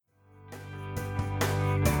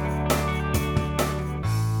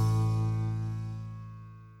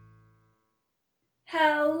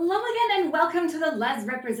Hello again, and welcome to the Les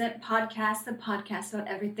Represent podcast, the podcast about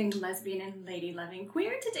everything lesbian and lady loving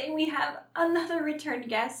queer. Today we have another return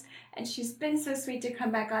guest, and she's been so sweet to come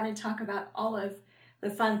back on and talk about all of the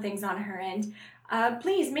fun things on her end.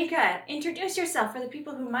 Please, Mika, introduce yourself for the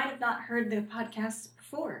people who might have not heard the podcast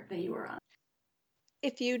before that you were on.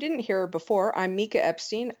 If you didn't hear before, I'm Mika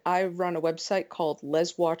Epstein. I run a website called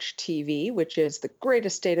LesWatch TV, which is the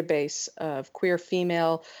greatest database of queer,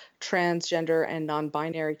 female, transgender, and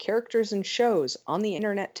non-binary characters and shows on the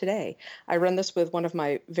internet today. I run this with one of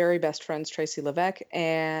my very best friends, Tracy Levesque,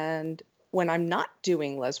 and when I'm not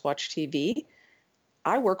doing LesWatch TV,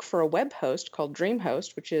 I work for a web host called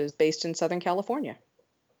DreamHost, which is based in Southern California.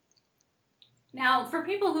 Now, for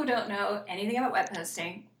people who don't know anything about web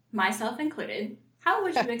hosting, myself included, how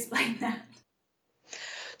would you explain that?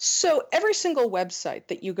 So every single website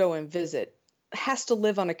that you go and visit has to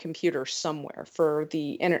live on a computer somewhere for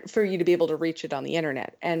you to be able to reach it on the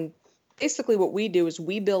internet. And basically what we do is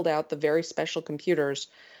we build out the very special computers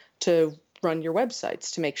to run your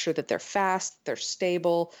websites, to make sure that they're fast, they're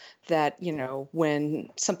stable, that, when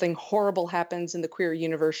something horrible happens in the queer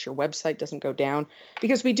universe, your website doesn't go down.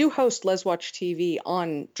 Because we do host LesWatch TV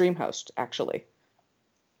on DreamHost, actually.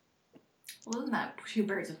 Well, isn't that two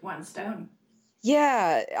birds with one stone?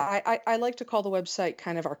 Yeah, I like to call the website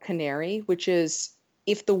kind of our canary, which is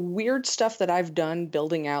if the weird stuff that I've done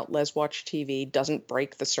building out LesWatch TV doesn't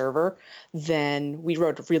break the server, then we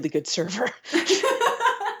wrote a really good server. Well,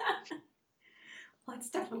 that's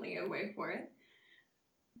definitely a way for it.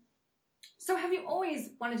 So have you always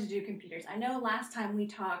wanted to do computers? I know last time we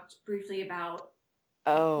talked briefly about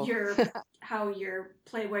how your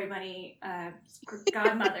Playboy Bunny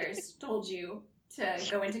godmothers told you to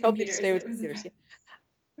go into computers. Stay with computers.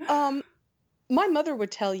 Yeah. My mother would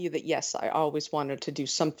tell you that, yes, I always wanted to do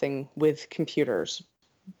something with computers,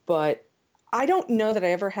 but I don't know that I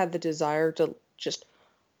ever had the desire to just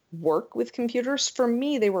work with computers. For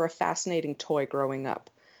me, they were a fascinating toy growing up.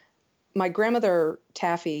 My grandmother,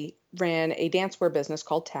 Taffy, ran a dancewear business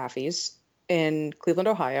called Taffy's in Cleveland,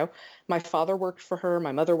 Ohio. My father worked for her.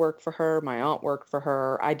 My mother worked for her. My aunt worked for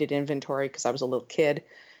her. I did inventory because I was a little kid.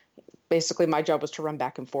 Basically, my job was to run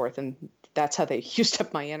back and forth, and that's how they used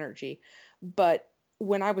up my energy. But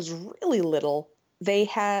when I was really little, they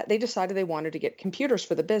decided they wanted to get computers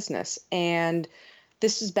for the business. And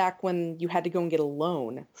this is back when you had to go and get a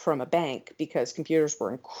loan from a bank because computers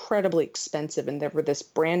were incredibly expensive and they were this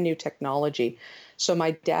brand new technology. So my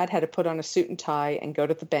dad had to put on a suit and tie and go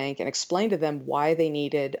to the bank and explain to them why they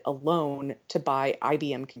needed a loan to buy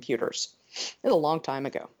IBM computers. It was a long time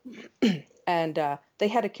ago. And they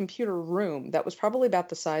had a computer room that was probably about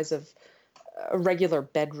the size of a regular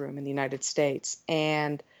bedroom in the United States.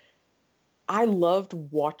 And I loved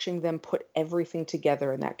watching them put everything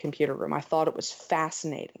together in that computer room. I thought it was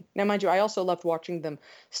fascinating. Now, mind you, I also loved watching them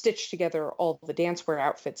stitch together all the dancewear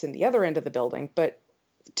outfits in the other end of the building. But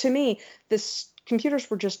to me,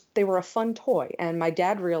 computers they were a fun toy. And my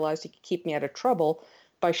dad realized he could keep me out of trouble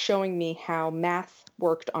by showing me how math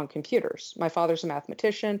worked on computers. My father's a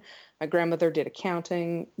mathematician. My grandmother did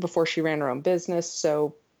accounting before she ran her own business.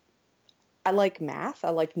 So I like math. I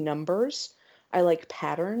like numbers. I like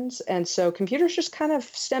patterns. And so computers just kind of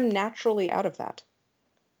stem naturally out of that.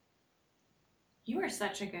 You are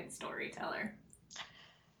such a good storyteller.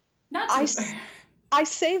 I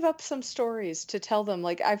save up some stories to tell them.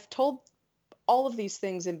 Like, I've told all of these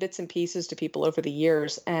things in bits and pieces to people over the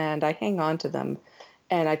years, and I hang on to them,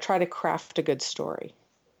 and I try to craft a good story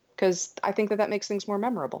because I think that makes things more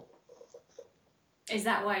memorable. Is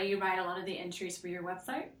that why you write a lot of the entries for your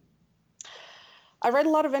website? I write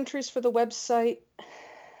a lot of entries for the website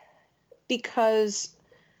because,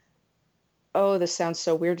 this sounds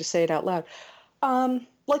so weird to say it out loud.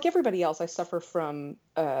 Like everybody else, I suffer from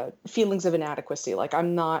feelings of inadequacy. Like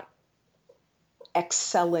I'm not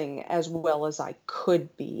excelling as well as I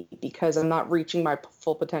could be because I'm not reaching my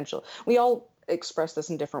full potential. We all express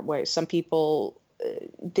this in different ways. Some people,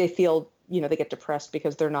 they feel, they get depressed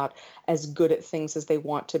because they're not as good at things as they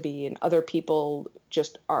want to be. And other people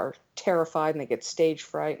just are terrified and they get stage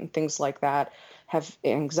fright and things like that, have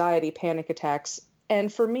anxiety, panic attacks.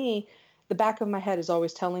 And for me, the back of my head is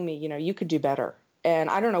always telling me, you could do better. And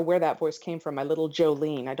I don't know where that voice came from, my little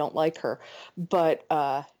Jolene. I don't like her, but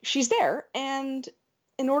she's there. And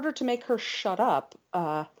in order to make her shut up,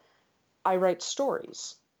 I write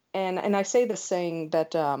stories. And I say this saying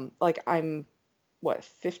that I'm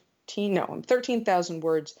 15? No, I'm 13,000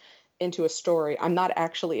 words into a story. I'm not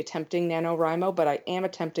actually attempting NaNoWriMo, but I am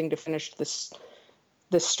attempting to finish this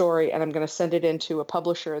story, and I'm going to send it into a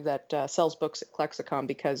publisher that sells books at Klexicon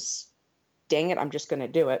because, dang it, I'm just going to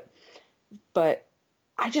do it. But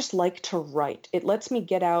I just like to write. It lets me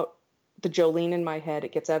get out the Jolene in my head.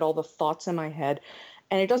 It gets out all the thoughts in my head.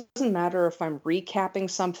 And it doesn't matter if I'm recapping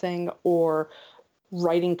something or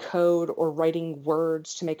writing code or writing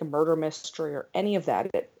words to make a murder mystery or any of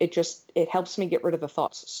that. It helps me get rid of the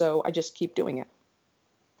thoughts. So I just keep doing it.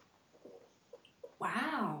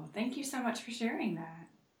 Wow. Thank you so much for sharing that.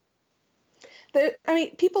 I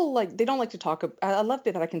mean, people they don't like to talk. I love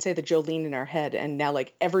that I can say the Jolene in our head, and now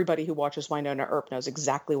like everybody who watches Wynonna Earp knows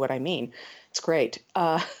exactly what I mean. It's great.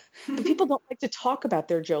 But people don't like to talk about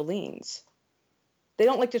their Jolenes. They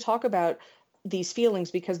don't like to talk about these feelings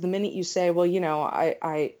because the minute you say, well,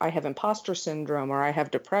 I have imposter syndrome or I have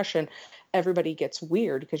depression, everybody gets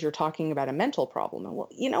weird because you're talking about a mental problem. And well,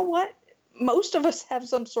 you know what? Most of us have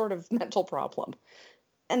some sort of mental problem.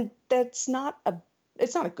 And it's not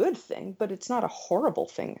a good thing, but it's not a horrible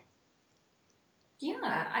thing.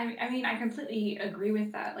 Yeah, I mean, I completely agree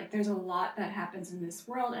with that. Like, there's a lot that happens in this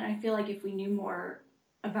world, and I feel like if we knew more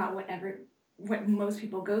about what most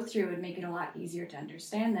people go through, it would make it a lot easier to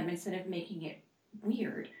understand them instead of making it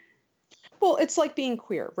weird. Well, it's like being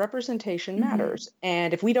queer. Representation matters.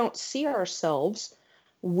 And if we don't see ourselves,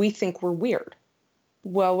 we think we're weird.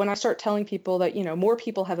 Well, when I start telling people that, more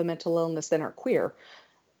people have a mental illness than are queer,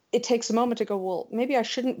 it takes a moment to go, well, maybe I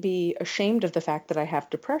shouldn't be ashamed of the fact that I have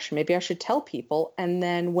depression. Maybe I should tell people. And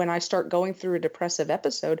then when I start going through a depressive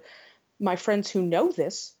episode, my friends who know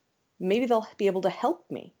this, maybe they'll be able to help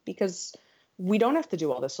me because we don't have to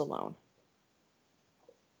do all this alone.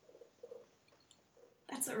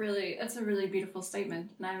 That's a really beautiful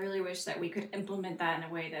statement, and I really wish that we could implement that in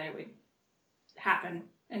a way that it would happen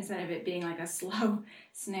instead of it being like a slow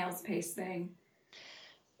snail's pace thing.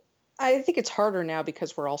 I think it's harder now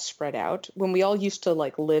because we're all spread out. When we all used to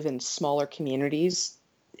live in smaller communities,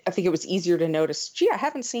 I think it was easier to notice, gee, I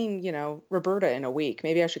haven't seen, Roberta in a week.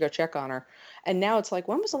 Maybe I should go check on her. And now it's like,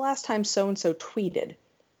 when was the last time so and so tweeted?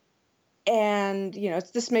 And,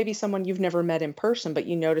 this may be someone you've never met in person, but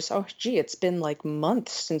you notice, oh, gee, it's been like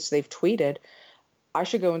months since they've tweeted. I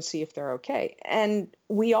should go and see if they're okay. And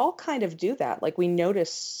we all kind of do that. Like we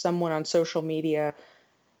notice someone on social media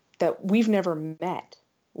that we've never met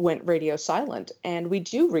went radio silent, and we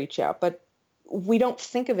do reach out, but we don't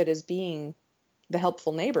think of it as being the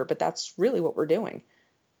helpful neighbor, but that's really what we're doing.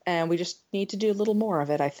 And we just need to do a little more of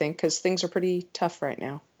it, I think, because things are pretty tough right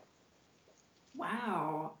now.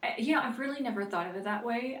 Wow. I've really never thought of it that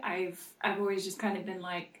way. I've always just kind of been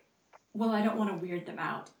like, well, I don't want to weird them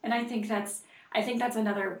out. And I think that's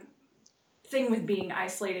another thing with being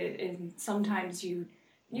isolated, and sometimes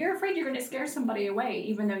you're afraid you're going to scare somebody away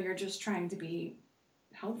even though you're just trying to be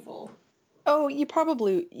helpful. Oh, you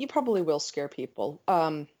probably will scare people.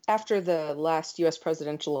 After the last U.S.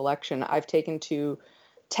 presidential election, I've taken to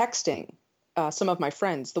texting some of my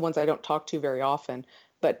friends, the ones I don't talk to very often,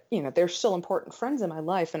 but they're still important friends in my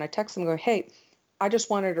life. And I text them going, hey, I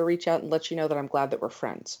just wanted to reach out and let you know that I'm glad that we're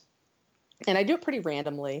friends. And I do it pretty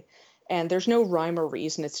randomly, and there's no rhyme or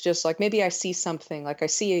reason. It's just like maybe I see something, like I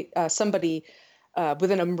see somebody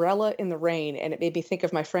with an umbrella in the rain, and it made me think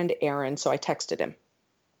of my friend Aaron, so I texted him.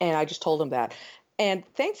 And I just told him that. And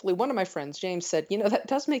thankfully, one of my friends, James, said, that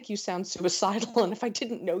does make you sound suicidal. And if I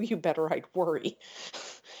didn't know you better, I'd worry.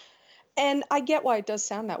 And I get why it does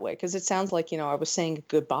sound that way, because it sounds like, I was saying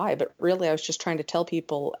goodbye. But really, I was just trying to tell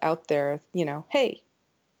people out there, hey,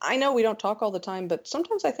 I know we don't talk all the time, but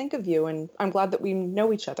sometimes I think of you, and I'm glad that we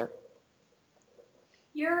know each other.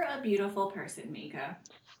 You're a beautiful person, Mika.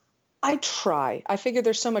 I try. I figure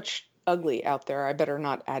there's so much ugly out there. I better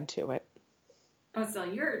not add to it. But still,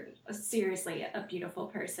 you're seriously a beautiful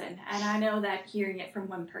person. And I know that hearing it from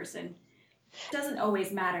one person doesn't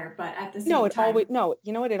always matter, but at the same time... No,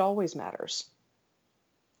 you know what? It always matters.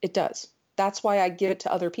 It does. That's why I give it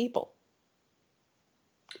to other people.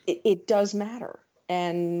 It does matter.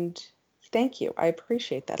 And thank you. I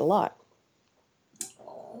appreciate that a lot.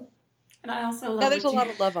 Oh. And I also love... Now, there's a lot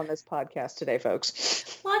of love on this podcast today,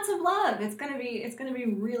 folks. Lots of love. It's gonna be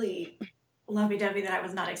really lovey-dovey that I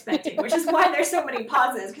was not expecting, which is why there's so many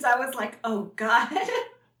pauses, because I was like, oh God.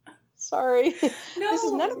 Sorry.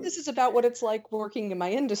 No. None of this is about what it's like working in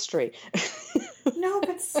my industry. No,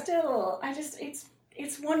 but still,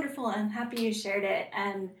 it's wonderful. I'm happy you shared it,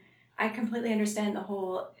 and I completely understand the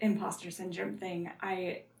whole imposter syndrome thing.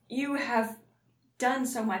 You have done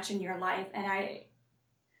so much in your life, and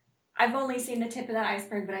I've only seen the tip of that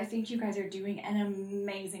iceberg, but I think you guys are doing an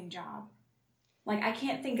amazing job. Like, I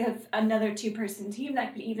can't think of another two-person team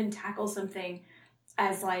that could even tackle something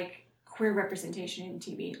as, like, queer representation in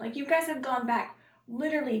TV. Like, you guys have gone back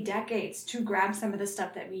literally decades to grab some of the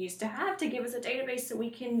stuff that we used to have to give us a database so we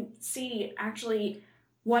can see actually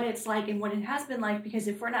what it's like and what it has been like, because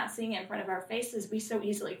if we're not seeing it in front of our faces, we so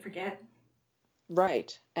easily forget.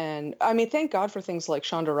 Right. And I mean, thank God for things like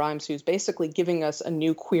Shonda Rhimes, who's basically giving us a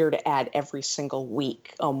new queer to add every single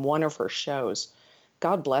week on one of her shows.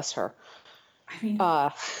 God bless her. I mean, Uh,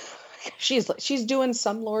 she's doing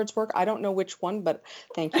some Lord's work. I don't know which one, but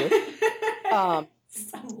thank you.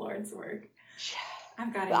 Some Lord's work.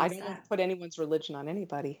 I've got to I use don't want that. to put anyone's religion on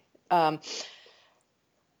anybody.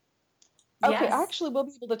 Okay, Yes. actually, we'll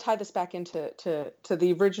be able to tie this back into to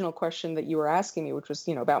the original question that you were asking me, which was,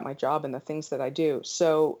 about my job and the things that I do.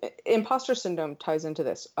 So, imposter syndrome ties into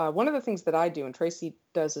this. One of the things that I do, and Tracy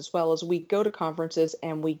does as well, is we go to conferences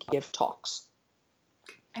and we give talks.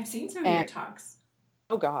 I've seen some of your And talks.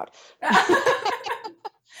 oh God,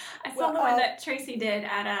 I saw well, the one that Tracy did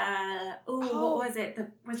at what oh, was it?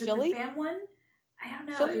 Was it the Philly, FAM one? I don't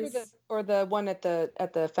know. It Philly, was. or the one at the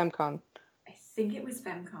FemCon. I think it was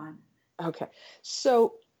FemCon. Okay,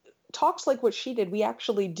 so talks like what she did, we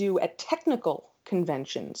actually do at technical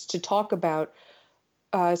conventions to talk about.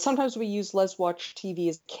 Sometimes we use Let's Watch TV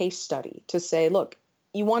as a case study to say, look,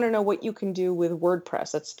 you want to know what you can do with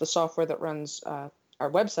WordPress. That's the software that runs our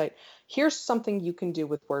website. Here's something you can do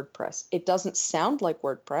with WordPress. It doesn't sound like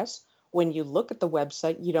WordPress. When you look at the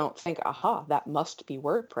website, you don't think, aha, that must be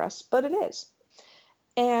WordPress, but it is.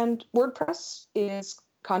 And WordPress is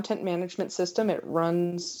content management system. It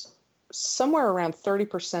runs somewhere around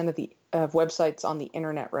 30% of websites on the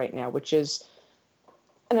internet right now, which is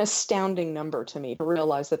an astounding number to me to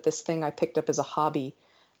realize that this thing I picked up as a hobby,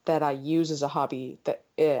 that I use as a hobby, that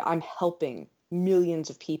I'm helping millions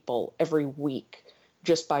of people every week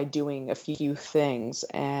just by doing a few things.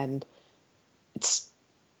 And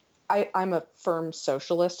I'm a firm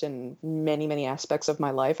socialist in many, many aspects of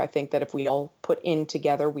my life. I think that if we all put in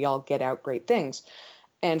together, we all get out great things.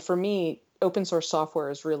 And for me, open source software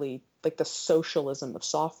is really like the socialism of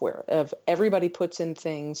software, of everybody puts in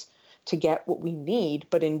things to get what we need,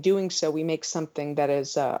 but in doing so, we make something that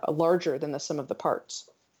is larger than the sum of the parts,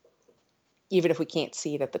 even if we can't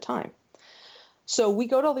see it at the time. So we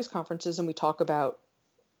go to all these conferences and we talk about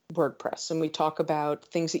WordPress and we talk about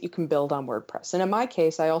things that you can build on WordPress. And in my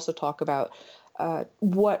case, I also talk about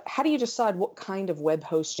how do you decide what kind of web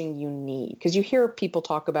hosting you need? Because you hear people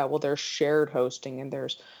talk about, well, there's shared hosting and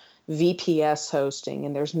there's VPS hosting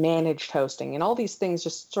and there's managed hosting, and all these things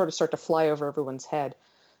just sort of start to fly over everyone's head.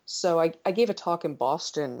 So I gave a talk in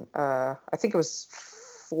Boston, I think it was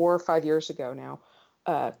 4 or 5 years ago now,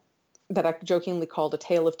 that I jokingly called A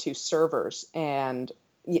Tale of Two Servers. And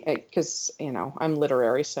because, I'm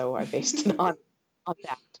literary, so I based it on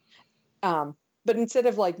that. But instead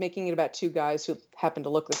of like making it about two guys who happened to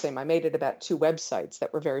look the same, I made it about two websites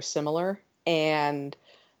that were very similar. And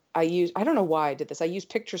I don't know why I did this. I used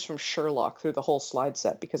pictures from Sherlock through the whole slide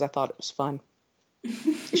set because I thought it was fun.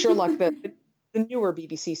 Sherlock, the newer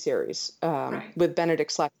BBC series Right. with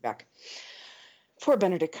Benedict Slapback. Poor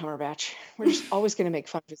Benedict Cumberbatch. We're just always going to make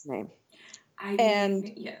fun of his name. I And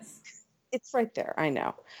mean, yes. it's right there, I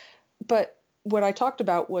know. But what I talked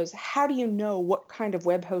about was, how do you know what kind of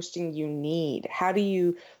web hosting you need? How do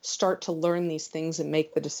you start to learn these things and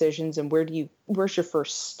make the decisions? And where's your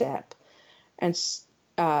first step? And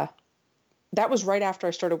that was right after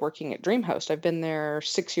I started working at DreamHost. I've been there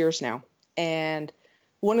 6 years now. And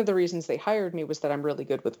one of the reasons they hired me was that I'm really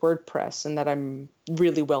good with WordPress and that I'm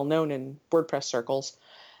really well known in WordPress circles.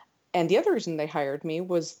 And the other reason they hired me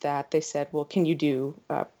was that they said, well, can you do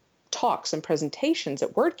talks and presentations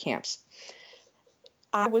at WordCamps?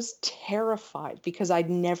 I was terrified because I'd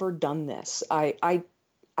never done this. I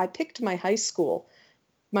picked my high school.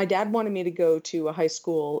 My dad wanted me to go to a high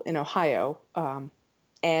school in Ohio,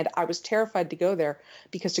 and I was terrified to go there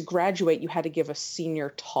because to graduate, you had to give a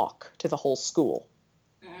senior talk to the whole school.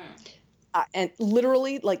 And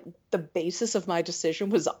literally, like, the basis of my decision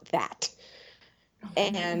was that.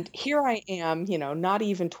 And here I am, not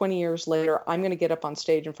even 20 years later, I'm going to get up on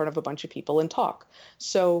stage in front of a bunch of people and talk.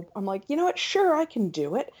 So I'm like, you know what? Sure, I can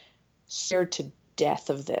do it. Scared to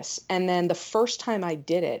death of this. And then the first time I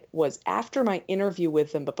did it was after my interview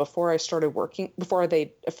with them, but before I started working, before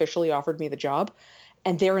they officially offered me the job,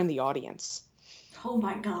 and they're in the audience. Oh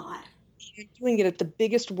my God. Doing it at the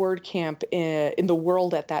biggest WordCamp in the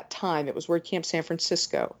world at that time. It was WordCamp San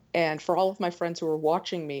Francisco. And for all of my friends who were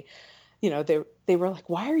watching me, they were like,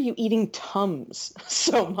 why are you eating Tums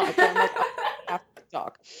so much? And I'm like, I have to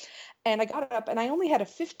talk. And I got up and I only had a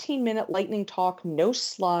 15-minute lightning talk, no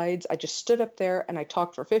slides. I just stood up there and I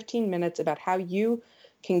talked for 15 minutes about how you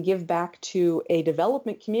can give back to a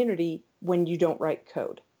development community when you don't write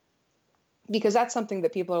code. Because that's something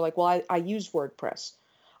that people are like, well, I use WordPress.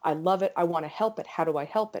 I love it. I want to help it. How do I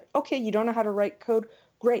help it? Okay, you don't know how to write code.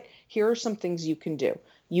 Great. Here are some things you can do.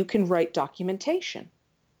 You can write documentation.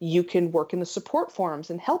 You can work in the support forums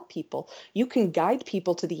and help people. You can guide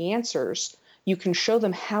people to the answers. You can show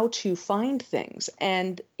them how to find things.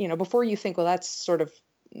 And, before you think, well, that's sort of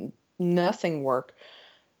nothing work,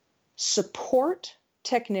 support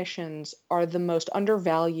technicians are the most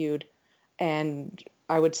undervalued and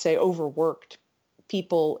I would say overworked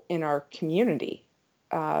people in our community.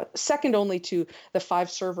 Second only to the 5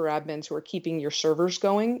 server admins who are keeping your servers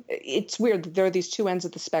going. It's weird. There are these two ends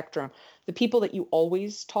of the spectrum. The people that you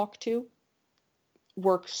always talk to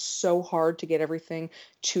work so hard to get everything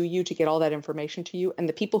to you, to get all that information to you. And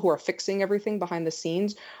the people who are fixing everything behind the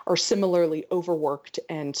scenes are similarly overworked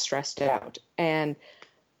and stressed out. And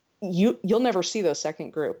you'll never see those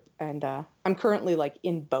second group. And I'm currently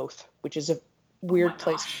in both, which is a weird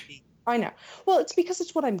place to be. I know. Well, it's because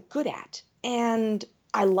it's what I'm good at. And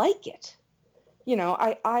I like it.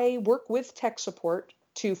 I work with tech support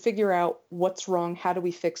to figure out what's wrong. How do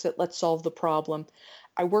we fix it? Let's solve the problem.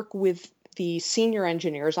 I work with the senior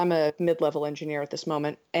engineers. I'm a mid-level engineer at this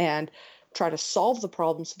moment, and try to solve the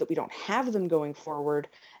problem so that we don't have them going forward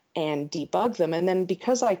and debug them. And then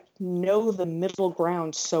because I know the middle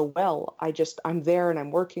ground so well, I'm there and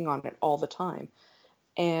I'm working on it all the time.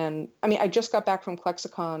 And I just got back from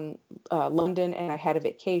ClexaCon London, and I had a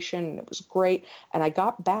vacation, and it was great. And I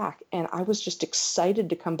got back, and I was just excited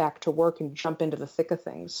to come back to work and jump into the thick of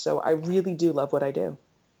things. So I really do love what I do.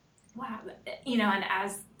 Wow. And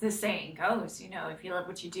as the saying goes, if you love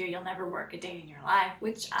what you do, you'll never work a day in your life,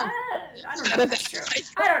 which I don't know if that's true.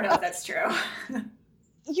 I don't know if that's true.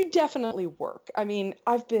 You definitely work.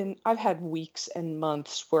 I've had weeks and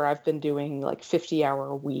months where I've been doing 50-hour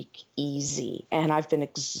a week easy, and I've been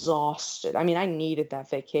exhausted. I needed that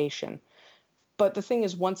vacation. But the thing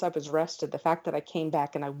is, once I was rested, the fact that I came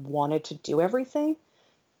back and I wanted to do everything,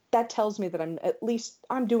 that tells me that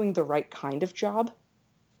I'm doing the right kind of job,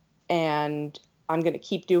 and I'm going to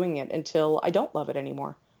keep doing it until I don't love it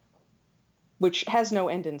anymore, which has no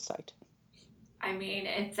end in sight.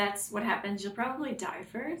 If that's what happens, you'll probably die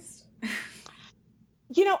first.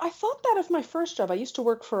 I thought that of my first job. I used to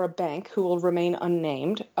work for a bank who will remain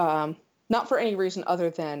unnamed, not for any reason other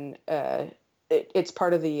than it's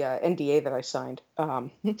part of the NDA that I signed.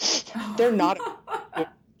 They're not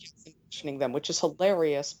mentioning them, which is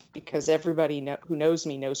hilarious because everybody who knows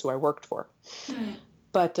me knows who I worked for.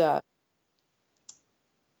 But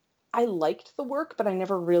I liked the work, but I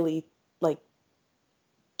never really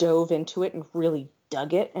dove into it and really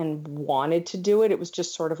dug it and wanted to do it. It was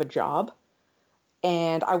just sort of a job.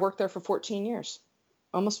 And I worked there for 14 years,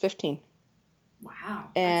 almost 15. Wow.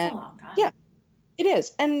 That's a long time. Yeah, it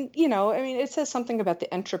is. And, it says something about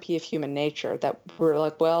the entropy of human nature that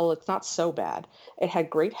we're well, it's not so bad. It had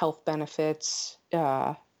great health benefits.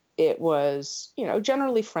 It was,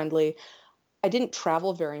 generally friendly. I didn't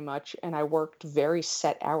travel very much, and I worked very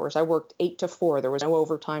set hours. I worked 8 to 4. There was no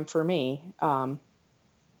overtime for me.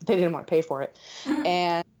 They didn't want to pay for it.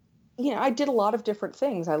 And, I did a lot of different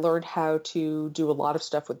things. I learned how to do a lot of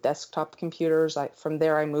stuff with desktop computers. From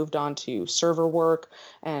there, I moved on to server work.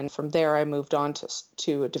 And from there, I moved on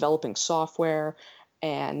to developing software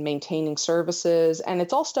and maintaining services. And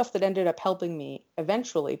it's all stuff that ended up helping me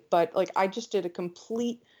eventually. But I just did a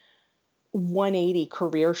complete 180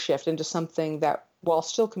 career shift into something that, while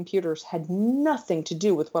still computers, had nothing to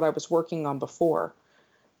do with what I was working on before.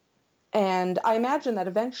 And I imagine that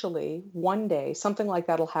eventually, one day, something like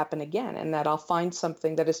that will happen again, and that I'll find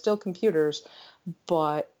something that is still computers,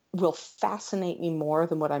 but will fascinate me more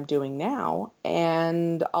than what I'm doing now,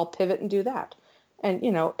 and I'll pivot and do that. And,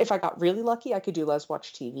 if I got really lucky, I could do Les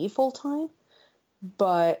Watch TV full time,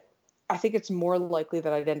 but I think it's more likely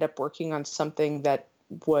that I'd end up working on something that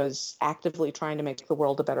was actively trying to make the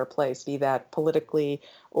world a better place, be that politically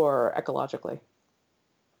or ecologically.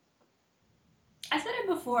 I said it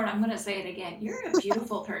before, and I'm going to say it again. You're a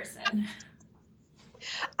beautiful person.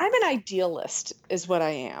 I'm an idealist, is what I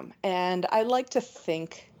am. And I like to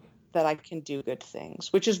think that I can do good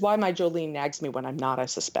things, which is why my Jolene nags me when I'm not, I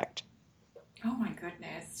suspect. Oh, my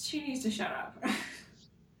goodness. She needs to shut up.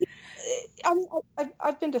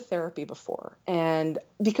 I've been to therapy before, and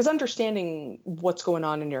because understanding what's going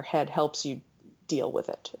on in your head helps you deal with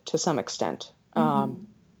it to some extent.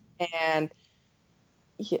 And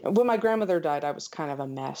when my grandmother died, I was kind of a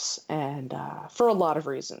mess, and for a lot of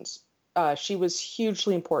reasons. She was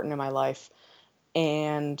hugely important in my life,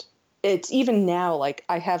 and it's even now,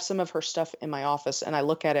 I have some of her stuff in my office, and I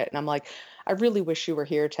look at it, and I'm like, I really wish you were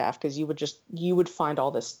here, Taft, because you would find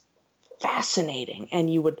all this fascinating,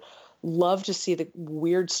 and you would love to see the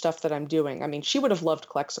weird stuff that I'm doing. She would have loved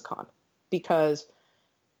ClexaCon, because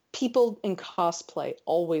people in cosplay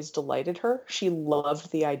always delighted her. She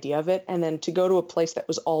loved the idea of it. And then to go to a place that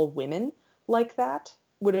was all women like that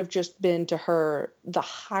would have just been to her the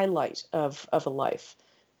highlight of a life.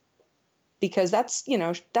 Because that's,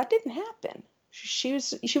 that didn't happen. She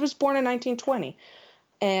was born in 1920,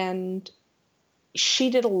 and she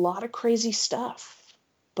did a lot of crazy stuff.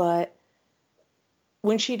 But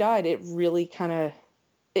when she died, it really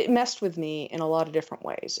it messed with me in a lot of different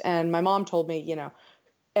ways. And my mom told me,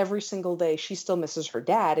 every single day she still misses her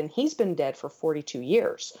dad, and he's been dead for 42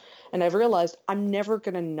 years. And I've realized I'm never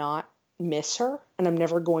going to not miss her, and I'm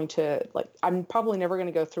probably never going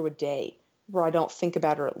to go through a day where I don't think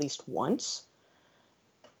about her at least once.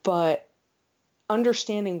 But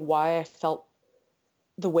understanding why I felt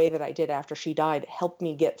the way that I did after she died helped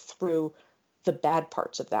me get through the bad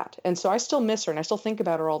parts of that. And so I still miss her and I still think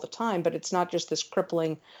about her all the time, but it's not just this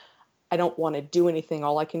crippling, I don't want to do anything.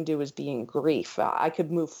 All I can do is be in grief. I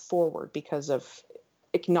could move forward because of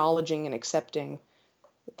acknowledging and accepting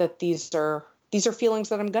that these are feelings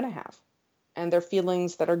that I'm going to have. And they're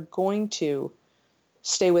feelings that are going to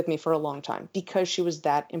stay with me for a long time because she was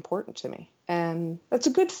that important to me. And that's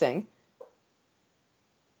a good thing.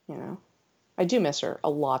 I do miss her a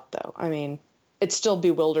lot, though. I mean, it still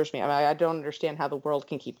bewilders me. I don't understand how the world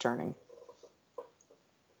can keep turning.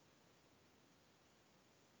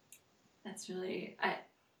 That's really,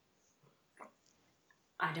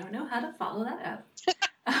 I don't know how to follow that up.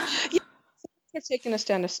 It's taken us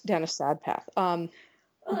down a sad path. Well,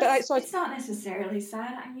 it's not necessarily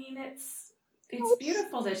sad. I mean, it's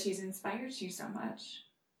beautiful that she's inspired you so much.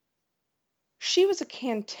 She was a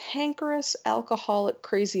cantankerous, alcoholic,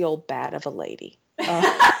 crazy old bat of a lady.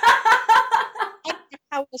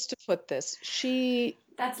 How else to put this?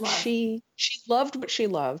 That's love. She loved what she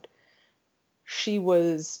loved. She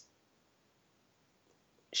would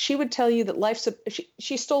tell you that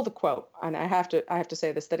she stole the quote, and I have to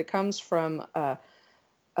say this, that it comes from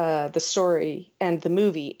the story and the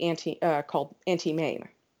movie called Auntie Mame,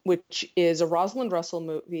 which is a Rosalind Russell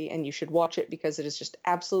movie, and you should watch it because it is just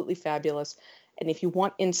absolutely fabulous. And if you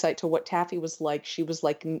want insight to what Taffy was like, she was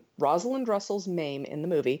like Rosalind Russell's Mame in the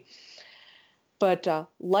movie. But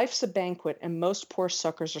life's a banquet, and most poor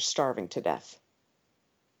suckers are starving to death.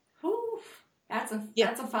 Oof, that's a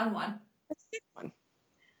fun one. That's a good one.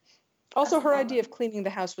 Also, her idea of cleaning the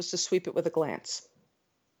house was to sweep it with a glance.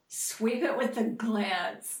 Sweep it with a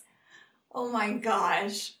glance. Oh my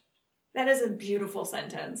gosh. That is a beautiful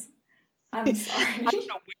sentence. I'm sorry. I don't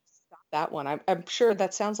know where to stop that one. I'm sure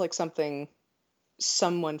that sounds like something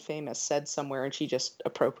someone famous said somewhere and she just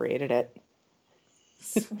appropriated it.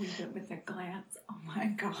 Sweep it with a glance. Oh my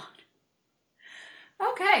god.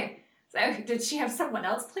 Okay. So did she have someone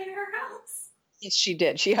else clean her house? Yes, she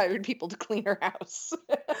did. She hired people to clean her house.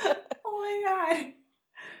 Oh my god.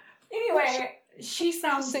 Anyway, she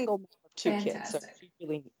sounds a single mom of two fantastic. kids. So she's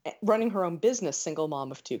really running her own business, single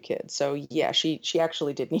mom of two kids. So yeah, she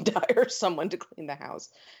actually did need to hire someone to clean the house.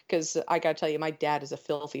 Because I gotta tell you, my dad is a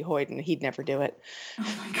filthy hoyden. He'd never do it.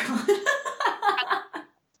 Oh my god.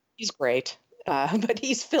 He's great. But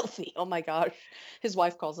he's filthy. Oh my gosh. His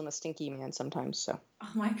wife calls him a stinky man sometimes. So.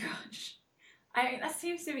 Oh my gosh. That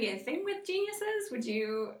seems to be a thing with geniuses. Would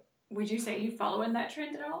you say you follow in that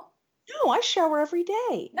trend at all? No, I shower every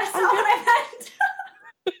day. That's not what I meant.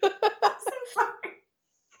 I'm so sorry.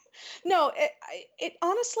 No, it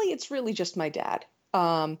honestly, it's really just my dad.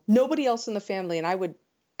 Nobody else in the family, and I would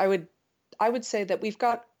say that we've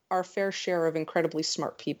got our fair share of incredibly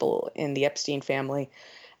smart people in the Epstein family.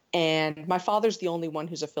 And my father's the only one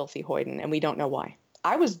who's a filthy hoyden, and we don't know why.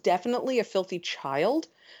 I was definitely a filthy child,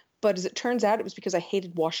 but as it turns out, it was because I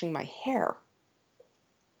hated washing my hair.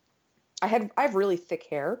 I have really thick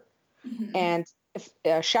hair, mm-hmm. And if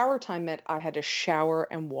shower time meant I had to shower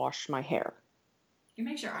and wash my hair. It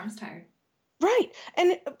makes your arms tired. Right.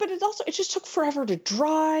 But it just took forever to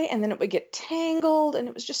dry, and then it would get tangled, and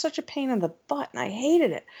it was just such a pain in the butt, and I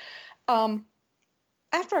hated it.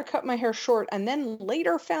 After I cut my hair short and then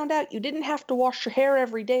later found out you didn't have to wash your hair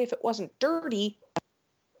every day if it wasn't dirty,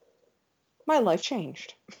 my life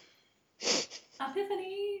changed.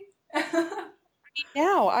 Epiphany.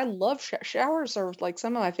 Now I love showers are like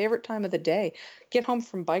some of my favorite time of the day. Get home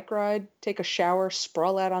from bike ride, take a shower,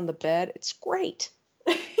 sprawl out on the bed. It's great.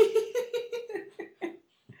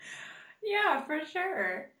 Yeah, for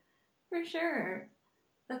sure. For sure.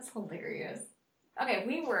 That's hilarious. Okay,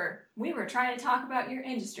 we were trying to talk about your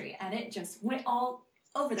industry, and it just went all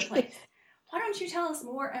over the place. Why don't you tell us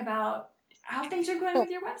more about how things are going with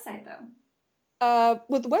your website, though?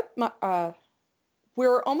 With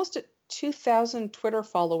we're almost at 2,000 Twitter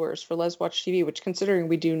followers for Les Watch TV, which, considering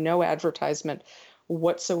we do no advertisement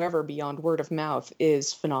whatsoever beyond word of mouth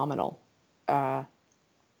is phenomenal. I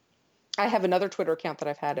have another Twitter account that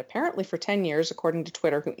I've had apparently for 10 years, according to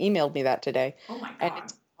Twitter, who emailed me that today. Oh my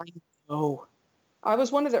And God. I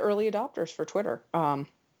was one of the early adopters for Twitter.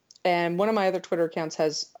 And one of my other Twitter accounts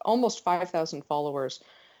has almost 5,000 followers.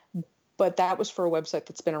 But that was for a website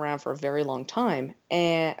that's been around for a very long time.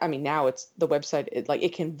 And I mean, now it's the website,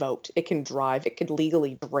 it can vote, it can drive, it can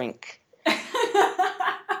legally drink.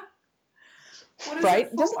 What is it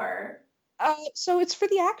for? So it's for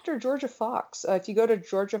the actor Georgia Fox. If you go to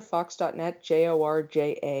georgiafox.net,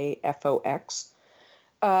 Georjafox,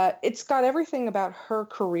 it's got everything about her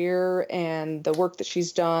career and the work that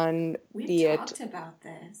she's done. We talked about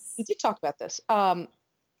this. We did talk about this. I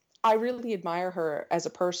really admire her as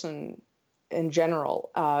a person in general.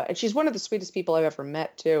 And she's one of the sweetest people I've ever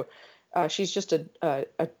met, too. She's just a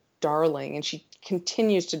darling, and she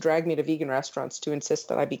continues to drag me to vegan restaurants to insist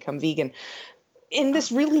that I become vegan in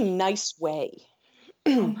this really nice way,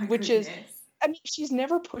 which is, I mean, she's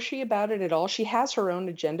never pushy about it at all. She has her own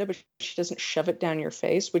agenda, but she doesn't shove it down your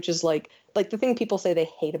face, which is like the thing people say they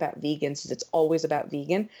hate about vegans is it's always about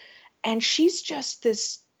vegan. And she's just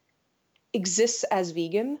exists as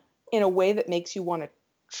vegan in a way that makes you want to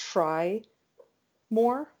try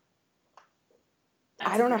more.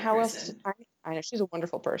 I don't know how else. I know she's a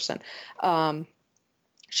wonderful person.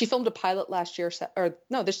 She filmed a pilot last year,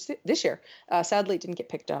 this year. Sadly, it didn't get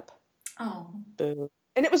picked up. Oh. Boo.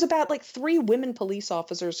 And it was about like 3 women police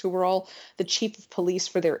officers who were all the chief of police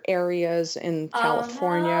for their areas in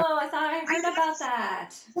California. Oh, no, I thought I heard about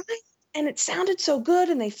that. And it sounded so good,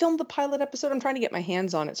 and they filmed the pilot episode. I'm trying to get my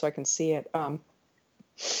hands on it so I can see it,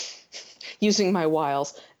 using my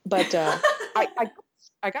wiles. But I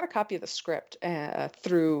got a copy of the script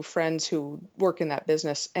through friends who work in that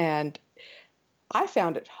business, and I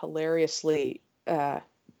found it hilariously.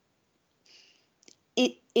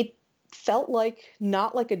 It felt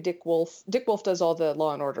not like a Dick Wolf. Dick Wolf does all the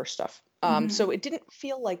Law and Order stuff, so it didn't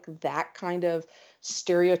feel like that kind of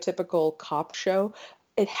stereotypical cop show.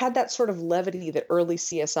 It had that sort of levity that early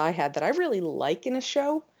CSI had that I really like in a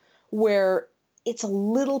show, where it's a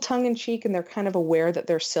little tongue in cheek and they're kind of aware that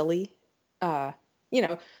they're silly.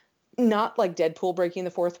 Not like Deadpool breaking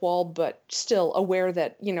the fourth wall, but still aware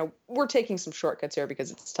that, we're taking some shortcuts here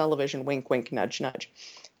because it's television, wink, wink, nudge, nudge.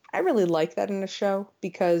 I really like that in a show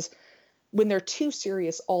because when they're too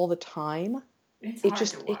serious all the time, it's hard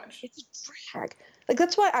to watch. It's a drag. Like,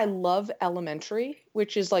 that's why I love Elementary,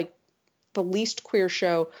 which is like the least queer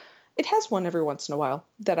show. It has one every once in a while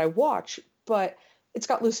that I watch, but it's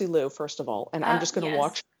got Lucy Liu, first of all, and I'm just going to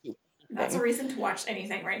watch. That's a reason to watch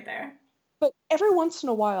anything right there. But every once in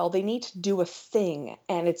a while, they need to do a thing,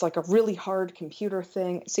 and it's like a really hard computer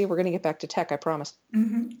thing. See, we're going to get back to tech, I promise.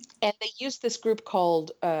 Mm-hmm. And they use this group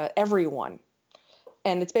called Everyone,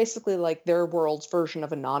 and it's basically like their world's version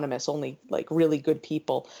of Anonymous, only like really good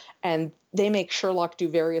people. And they make Sherlock do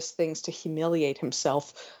various things to humiliate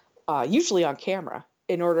himself, usually on camera,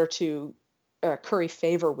 in order to curry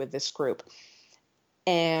favor with this group.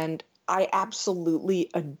 And I absolutely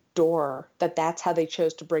adore that that's how they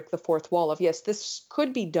chose to break the fourth wall of, yes, this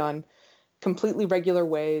could be done completely regular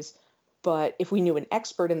ways, but if we knew an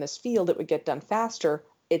expert in this field, it would get done faster.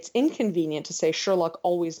 It's inconvenient to say Sherlock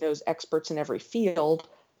always knows experts in every field.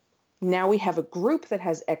 Now we have a group that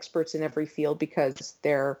has experts in every field because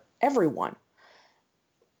they're everyone.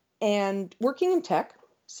 And working in tech,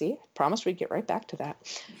 see, I promised we'd get right back to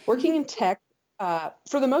that. Working in tech,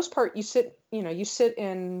 for the most part, you sit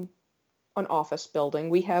in an office building.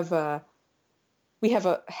 We have a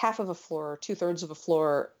half of a floor, 2/3 of a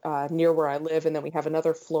floor near where I live, and then we have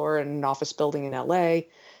another floor in an office building in LA,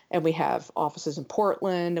 and we have offices in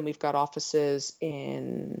Portland, and we've got offices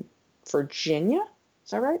in Virginia.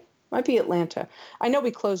 Is that right? Might be Atlanta. I know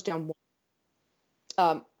we closed down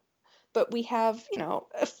one. But we have,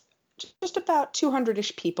 just about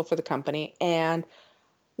 200-ish people for the company, and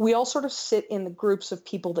we all sort of sit in the groups of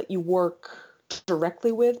people that you work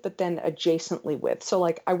directly with, but then adjacently with. So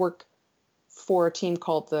like I work for a team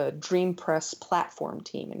called the DreamPress platform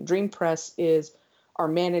team, and DreamPress is our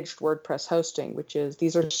managed WordPress hosting, which is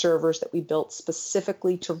these are servers that we built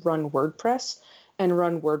specifically to run WordPress and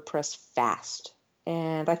run WordPress fast.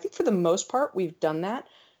 And I think for the most part, we've done that.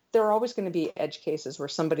 There are always going to be edge cases where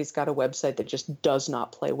somebody's got a website that just does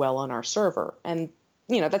not play well on our server. And,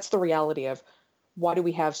 that's the reality of why do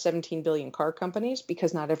we have 17 billion car companies?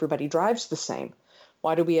 Because not everybody drives the same.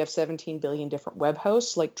 Why do we have 17 billion different web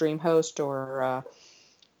hosts like DreamHost, or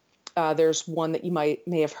there's one that you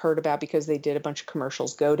may have heard about because they did a bunch of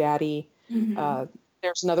commercials, GoDaddy. Mm-hmm.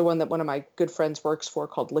 There's another one that one of my good friends works for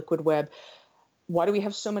called Liquid Web. Why do we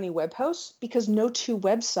have so many web hosts? Because no two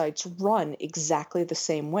websites run exactly the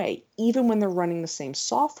same way, even when they're running the same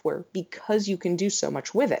software, because you can do so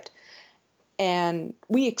much with it. And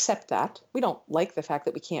we accept that. We don't like the fact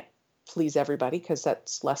that we can't please everybody because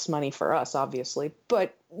that's less money for us, obviously,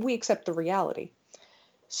 but we accept the reality.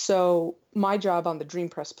 So my job on the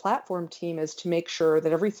DreamPress platform team is to make sure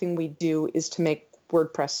that everything we do is to make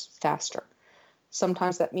WordPress faster.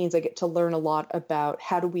 Sometimes that means I get to learn a lot about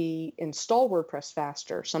how do we install WordPress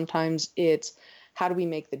faster. Sometimes it's how do we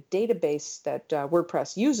make the database that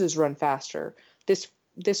WordPress uses run faster.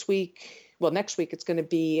 This week, well, next week it's going to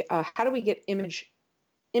be how do we get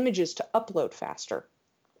images to upload faster?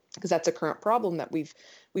 Because that's a current problem that we've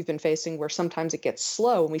been facing, where sometimes it gets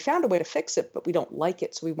slow, and we found a way to fix it, but we don't like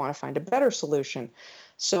it, so we want to find a better solution.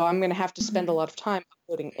 So I'm going to have to spend a lot of time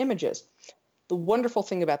uploading images. The wonderful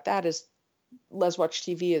thing about that is LesWatch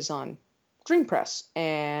TV is on DreamPress,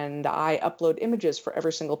 and I upload images for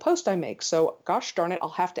every single post I make. So gosh darn it, I'll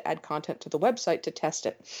have to add content to the website to test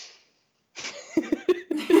it.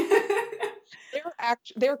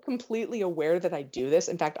 They're completely aware that I do this.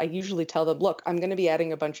 In fact, I usually tell them, look, I'm going to be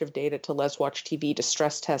adding a bunch of data to LesWatch TV to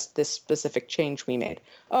stress test this specific change we made.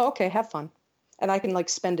 Oh, okay, have fun. And I can like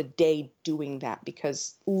spend a day doing that,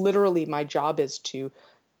 because literally my job is to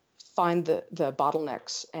find the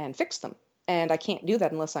bottlenecks and fix them. And I can't do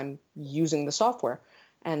that unless I'm using the software.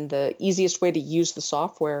 And the easiest way to use the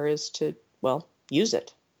software is to, well, use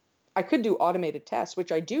it. I could do automated tests,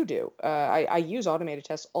 which I do. I use automated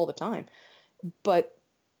tests all the time. But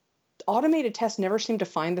automated tests never seem to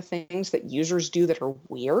find the things that users do that are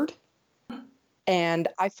weird. And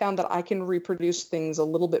I found that I can reproduce things a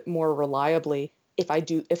little bit more reliably if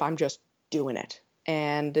I'm just doing it.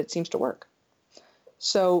 And it seems to work.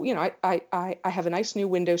 So, I have a nice new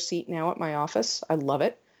window seat now at my office. I love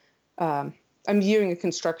it. I'm viewing a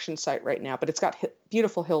construction site right now, but it's got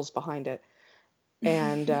beautiful hills behind it.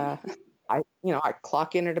 And I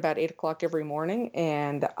clock in at about 8 o'clock every morning,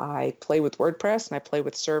 and I play with WordPress and I play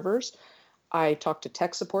with servers. I talk to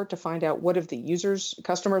tech support to find out what have the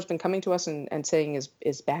customers been coming to us and saying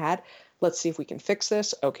is bad. Let's see if we can fix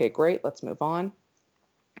this. Okay, great. Let's move on.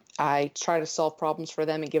 I try to solve problems for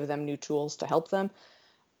them and give them new tools to help them.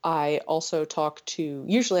 I also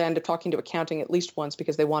usually I end up talking to accounting at least once,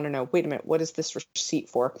 because they want to know, wait a minute, what is this receipt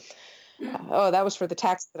for? Oh, that was for the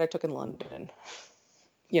tax that I took in London.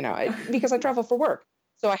 Because I travel for work.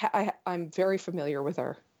 So I'm very familiar with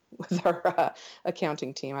our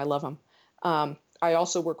accounting team. I love them. I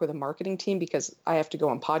also work with a marketing team because I have to go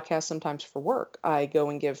on podcasts sometimes for work. I go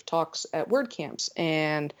and give talks at WordCamps,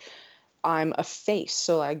 and I'm a face.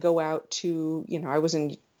 So I go out to, I was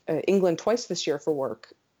in England twice this year for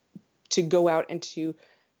work, to go out and to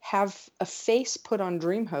have a face put on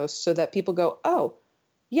DreamHost so that people go, oh,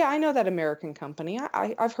 yeah, I know that American company.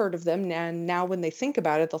 I've heard of them. And now when they think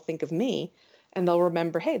about it, they'll think of me, and they'll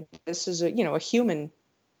remember, hey, this is a human,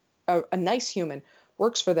 a nice human,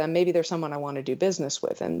 works for them. Maybe there's someone I want to do business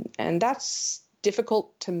with. And that's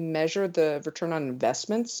difficult to measure the return on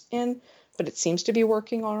investments in, but it seems to be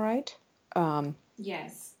working all right.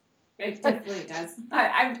 Yes, it definitely does.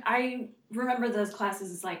 I remember those classes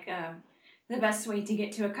as like the best way to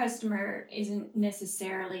get to a customer isn't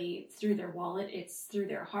necessarily through their wallet, it's through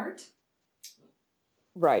their heart.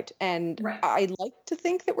 Right. And Right. I like to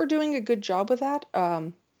think that we're doing a good job with that.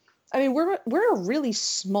 We're a really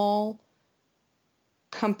small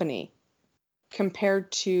company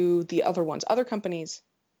compared to the other ones. Other companies,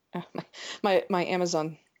 my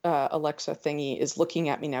Amazon Alexa thingy is looking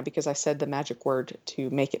at me now because I said the magic word to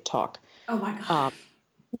make it talk. Oh my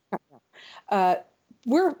God.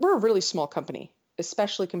 We're a really small company,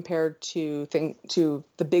 especially compared to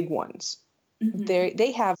the big ones. Mm-hmm.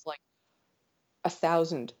 They have like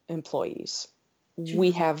 1,000 employees. We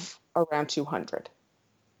have around 200.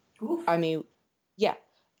 Oof. I mean, yeah.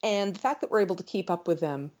 And the fact that we're able to keep up with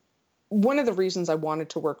them, one of the reasons I wanted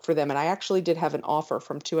to work for them, and I actually did have an offer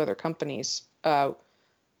from 2 other companies.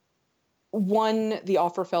 One, the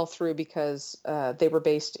offer fell through because they were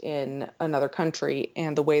based in another country,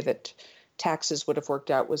 and the way that taxes would have worked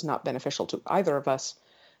out was not beneficial to either of us.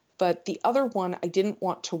 But the other one I didn't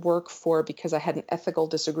want to work for because I had an ethical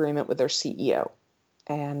disagreement with their CEO.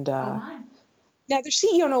 And now their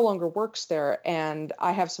CEO no longer works there, and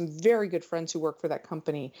I have some very good friends who work for that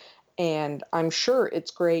company, and I'm sure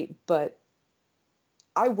it's great, but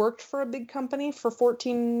I worked for a big company for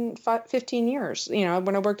 15 years,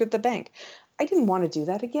 when I worked at the bank. I didn't want to do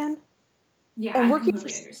that again. Yeah, I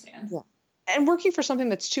completely understand. Yeah. And working for something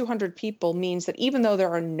that's 200 people means that even though there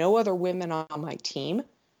are no other women on my team,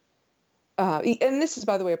 And this is,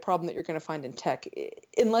 by the way, a problem that you're going to find in tech.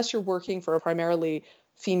 Unless you're working for a primarily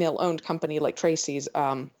female-owned company like Tracy's,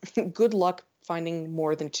 good luck finding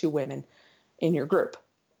more than 2 women in your group.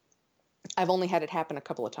 I've only had it happen a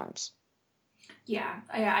couple of times. Yeah,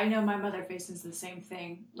 I know my mother faces the same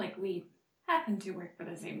thing. Like, we happen to work for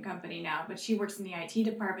the same company now, but she works in the IT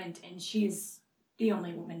department, and she's the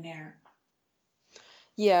only woman there.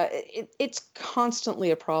 Yeah, it's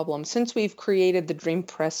constantly a problem. Since we've created the Dream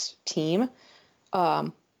Press team,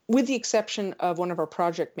 with the exception of one of our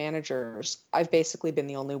project managers, I've basically been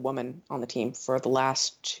the only woman on the team for the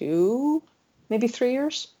last 2, maybe 3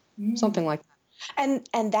 years, something like that.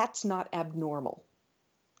 And that's not abnormal.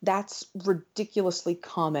 That's ridiculously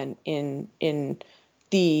common in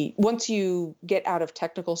the once you get out of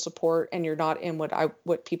technical support and you're not in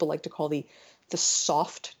what people like to call the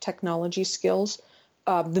soft technology skills,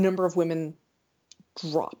 the number of women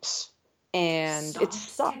drops, and it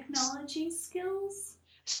sucks. Technology skills?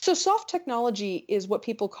 So soft technology is what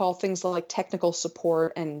people call things like technical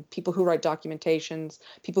support and people who write documentations,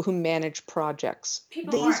 people who manage projects.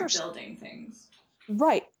 People who aren't building things.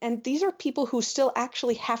 Right. And these are people who still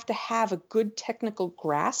actually have to have a good technical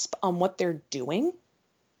grasp on what they're doing.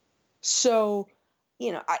 So,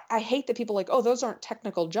 I hate that people are like, oh, those aren't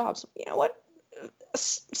technical jobs. You know what?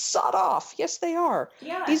 Sod off. Yes, they are.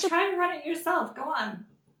 Yeah, try and run it yourself. Go on.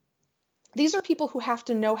 These are people who have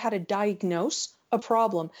to know how to diagnose a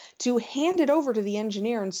problem, to hand it over to the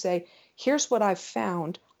engineer and say, here's what I've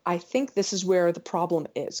found. I think this is where the problem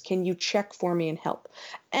is. Can you check for me and help?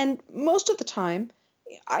 And most of the time,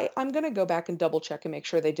 I'm going to go back and double check and make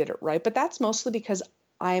sure they did it right. But that's mostly because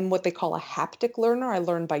I'm what they call a haptic learner. I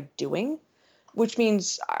learn by doing, which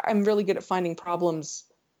means I'm really good at finding problems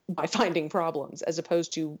by finding problems, as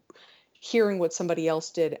opposed to hearing what somebody else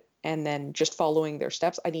did and then just following their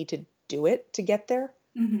steps. I need to do it to get there,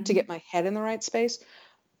 to get my head in the right space.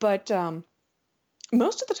 But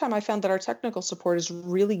most of the time I found that our technical support is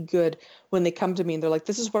really good when they come to me and they're like,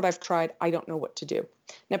 this is what I've tried. I don't know what to do.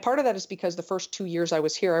 Now, part of that is because the first 2 years I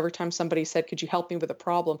was here, every time somebody said, could you help me with a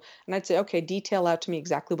problem? And I'd say, okay, detail out to me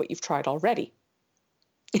exactly what you've tried already.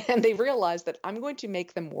 And they realized that I'm going to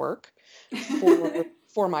make them work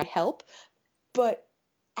for my help, but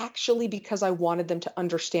actually because I wanted them to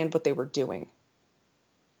understand what they were doing.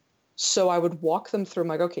 So I would walk them through, I'm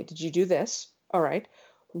like, okay, did you do this? All right.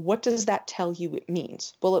 What does that tell you it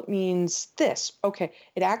means? Well, it means this. Okay,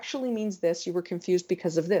 it actually means this. You were confused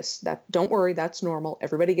because of this. Don't worry, that's normal.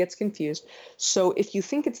 Everybody gets confused. So if you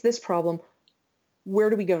think it's this problem, where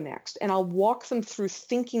do we go next? And I'll walk them through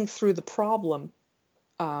thinking through the problem.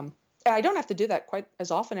 I don't have to do that quite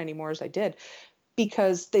as often anymore as I did,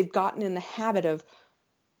 because they've gotten in the habit of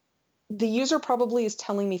the user probably is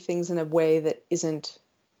telling me things in a way that isn't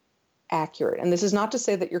accurate. And this is not to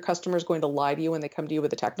say that your customer is going to lie to you when they come to you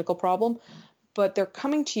with a technical problem, but they're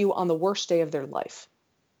coming to you on the worst day of their life,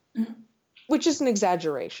 which is an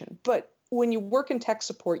exaggeration. But when you work in tech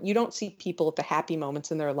support, you don't see people at the happy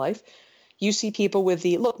moments in their life. You see people with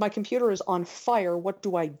look, my computer is on fire. What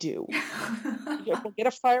do I do? Get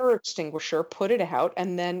a fire extinguisher, put it out,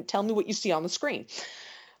 and then tell me what you see on the screen.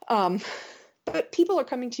 But people are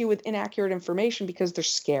coming to you with inaccurate information because they're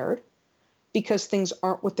scared, because things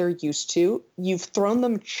aren't what they're used to. You've thrown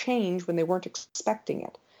them change when they weren't expecting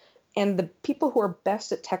it. And the people who are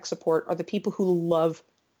best at tech support are the people who love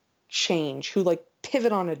change, who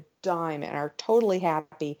pivot on a dime and are totally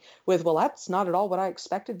happy with, well, that's not at all what I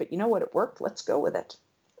expected, but you know what, it worked, let's go with it.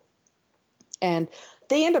 And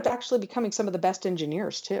they end up actually becoming some of the best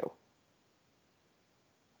engineers too.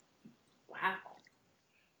 Wow.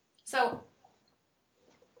 So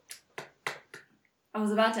I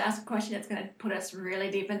was about to ask a question that's going to put us really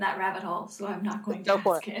deep in that rabbit hole, so I'm not going to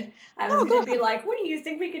ask it. I was going to be like, what do you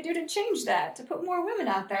think we could do to change that, to put more women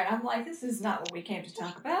out there? And I'm like, this is not what we came to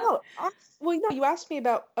talk about. Well, you asked me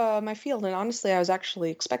about my field, and honestly, I was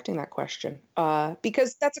actually expecting that question,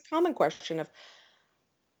 because that's a common question of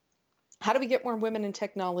how do we get more women in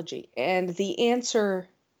technology? And the answer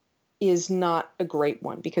is not a great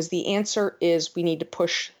one, because the answer is we need to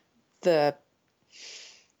push there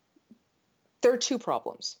are 2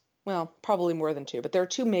 problems. Well, probably more than 2, but there are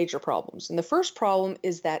 2 major problems. And the first problem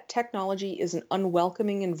is that technology is an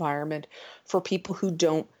unwelcoming environment for people who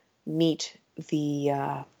don't meet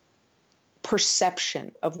the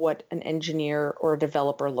perception of what an engineer or a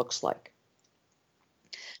developer looks like.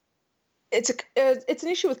 It's an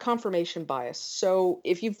issue with confirmation bias. So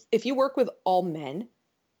if you work with all men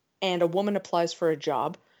and a woman applies for a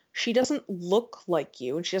job, she doesn't look like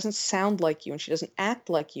you, and she doesn't sound like you, and she doesn't act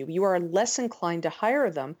like you. You are less inclined to hire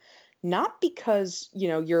them not because,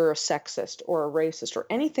 you're a sexist or a racist or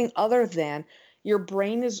anything other than your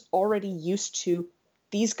brain is already used to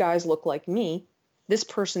these guys look like me. This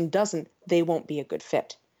person doesn't. They won't be a good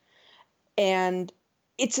fit. And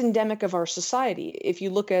it's endemic of our society. If you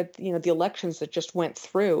look at, the elections that just went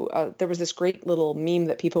through, there was this great little meme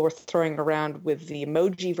that people were throwing around with the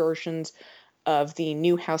emoji versions of the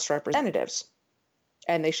new House representatives.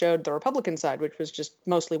 And they showed the Republican side, which was just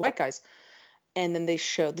mostly white guys. And then they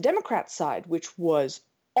showed the Democrat side, which was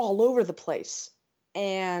all over the place.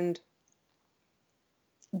 And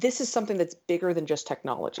this is something that's bigger than just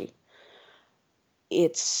technology.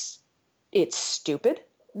 It's stupid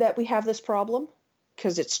that we have this problem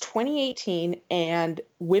because it's 2018 and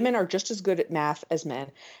women are just as good at math as men.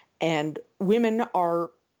 And women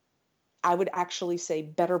are, I would actually say,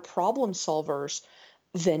 better problem solvers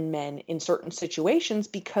than men in certain situations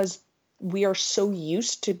because we are so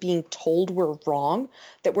used to being told we're wrong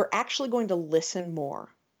that we're actually going to listen more.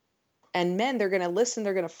 And men, they're going to listen,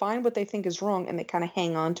 they're going to find what they think is wrong, and they kind of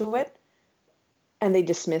hang on to it, and they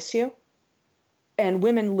dismiss you. And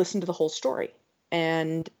women listen to the whole story.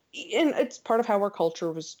 And it's part of how our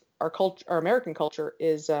American culture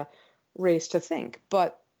is raised to think.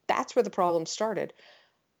 But that's where the problem started.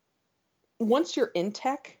 Once you're in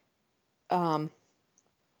tech,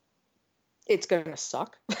 it's going to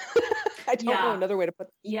suck. I don't know another way to put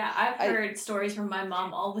it. Yeah, I've heard stories from my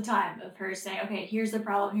mom all the time of her saying, okay, here's the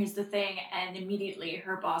problem, here's the thing, and immediately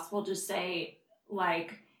her boss will just say,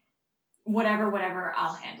 like, whatever,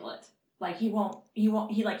 I'll handle it. Like, he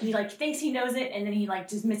thinks he knows it, and then he,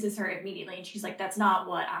 dismisses her immediately, and she's like, that's not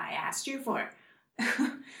what I asked you for.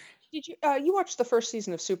 Did you watched the first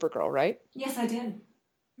season of Supergirl, right? Yes, I did.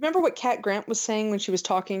 Remember what Kat Grant was saying when she was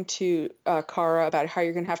talking to Kara about how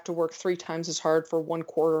you're going to have to work 3 times as hard for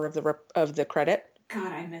 1/4 of the credit?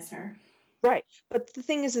 God, I miss her. Right, but the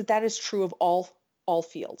thing is that is true of all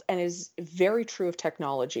fields, and is very true of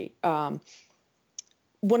technology. One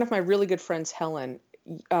of my really good friends, Helen,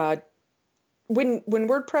 when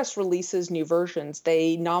WordPress releases new versions,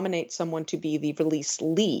 they nominate someone to be the release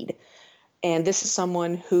lead, and this is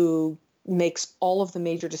someone who makes all of the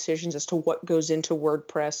major decisions as to what goes into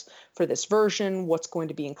WordPress for this version, what's going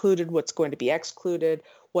to be included, what's going to be excluded,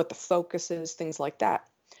 what the focus is, things like that.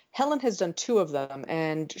 Helen has done 2 of them,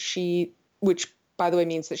 and which by the way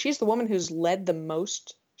means that she's the woman who's led the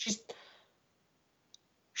most. She's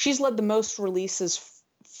led the most releases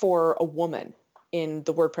for a woman in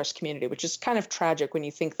the WordPress community, which is kind of tragic when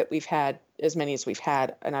you think that we've had as many as we've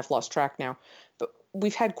had, and I've lost track now. But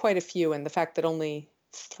we've had quite a few, and the fact that only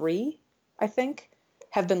 3, I think,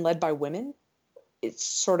 have been led by women, it's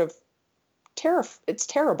sort of it's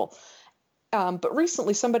terrible. But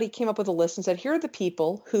recently somebody came up with a list and said, here are the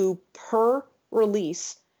people who per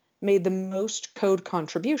release made the most code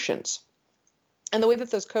contributions. And the way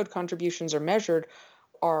that those code contributions are measured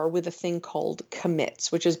are with a thing called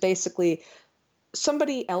commits, which is basically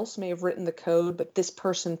somebody else may have written the code, but this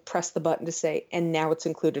person pressed the button to say, and now it's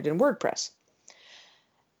included in WordPress.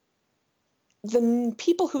 The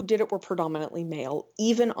people who did it were predominantly male,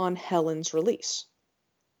 even on Helen's release.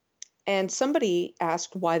 And somebody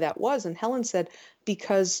asked why that was, and Helen said,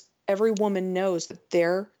 because every woman knows that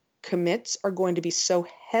their commits are going to be so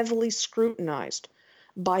heavily scrutinized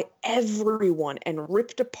by everyone and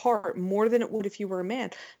ripped apart more than it would if you were a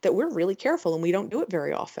man, that we're really careful and we don't do it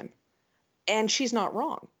very often. And she's not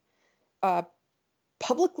wrong.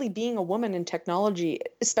 Publicly being a woman in technology,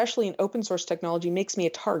 especially in open source technology, makes me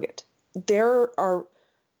a target. There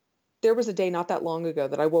was a day not that long ago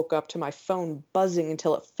that I woke up to my phone buzzing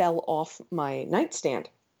until it fell off my nightstand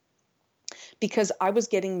because I was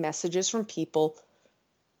getting messages from people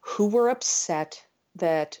who were upset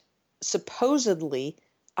that supposedly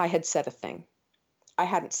I had said a thing. I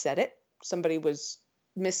hadn't said it. Somebody was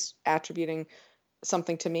misattributing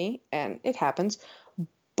something to me, and it happens,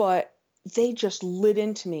 but they just lit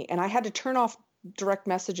into me, and I had to turn off direct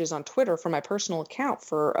messages on Twitter from my personal account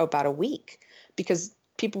for about a week because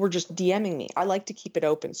people were just DMing me. I like to keep it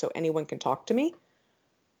open so anyone can talk to me.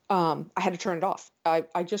 I had to turn it off.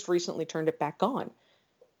 I just recently turned it back on.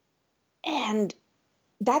 And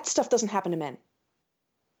that stuff doesn't happen to men.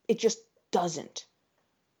 It just doesn't.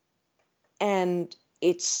 And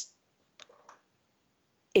if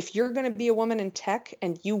you're going to be a woman in tech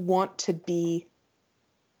and you want to be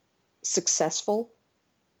successful,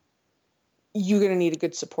 you're going to need a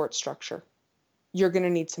good support structure. You're going to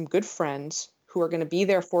need some good friends who are going to be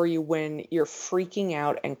there for you when you're freaking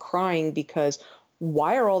out and crying because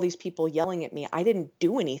why are all these people yelling at me? I didn't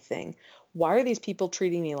do anything. Why are these people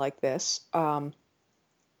treating me like this? And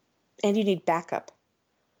you need backup.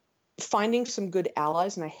 finding some good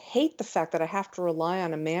allies. And I hate the fact that I have to rely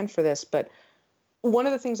on a man for this, but one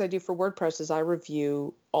of the things I do for WordPress is I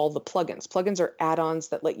review all the plugins. Plugins are add-ons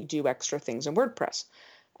that let you do extra things in WordPress.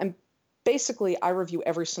 And basically, I review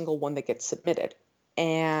every single one that gets submitted.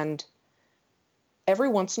 And every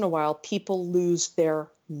once in a while, people lose their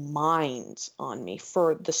minds on me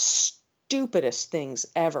for the stupidest things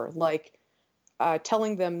ever, like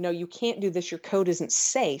telling them, no, you can't do this, your code isn't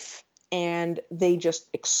safe, and they just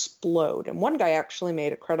explode. And one guy actually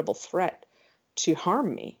made a credible threat to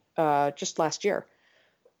harm me just last year.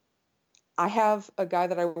 I have a guy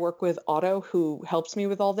that I work with, Otto, who helps me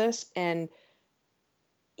with all this, and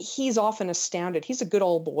he's often astounded. He's a good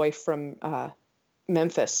old boy from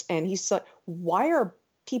Memphis, and he's like, why are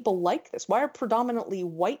people like this? Why are predominantly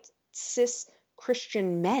white, cis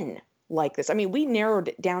Christian men like this? I mean, we narrowed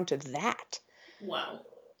it down to that. Wow.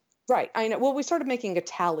 Right. I know. Well, we started making a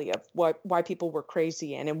tally of why people were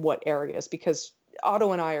crazy and in what areas, because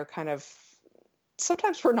Otto and I are kind of,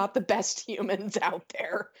 sometimes we're not the best humans out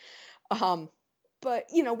there. But,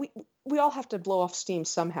 you know, we all have to blow off steam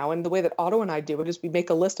somehow. And the way that Otto and I do it is we make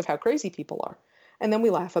a list of how crazy people are. And then we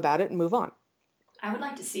laugh about it and move on. I would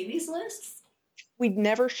like to see these lists. We'd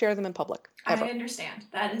never share them in public. Ever. I understand.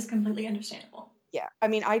 That is completely understandable. Yeah. I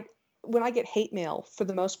mean, when I get hate mail, for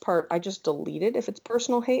the most part, I just delete it if it's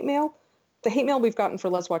personal hate mail. The hate mail we've gotten for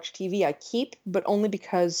Let's Watch TV, I keep, but only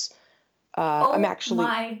because I'm actually... Oh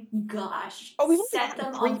my gosh. Set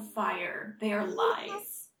them on fire. They are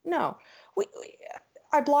lies. No.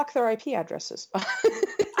 I block their IP addresses.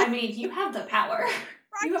 I mean, you have the power.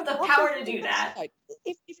 You have the power to do that.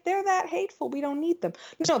 If they're that hateful, we don't need them.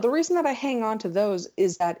 No, the reason that I hang on to those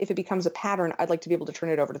is that if it becomes a pattern, I'd like to be able to turn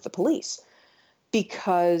it over to the police,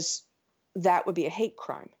 because that would be a hate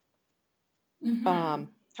crime. Mm-hmm.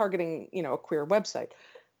 Targeting, a queer website.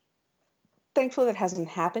 Thankfully, that hasn't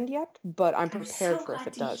happened yet, but I'm prepared for if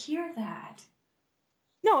it does. I'm so glad to hear that.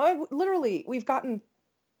 No, literally, we've gotten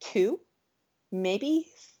 2, maybe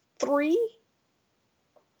 3.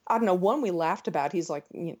 I don't know. One we laughed about. He's like,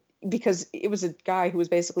 because it was a guy who was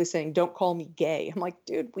basically saying, "Don't call me gay." I'm like,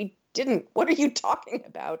 dude, we didn't. What are you talking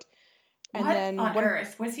about? And what then on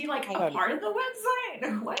earth? Was he like a part of the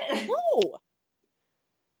website? What? No.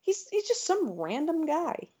 He's just some random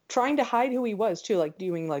guy trying to hide who he was too, like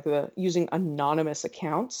doing using anonymous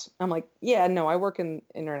accounts. I'm like, yeah, no, I work in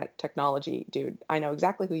internet technology, dude. I know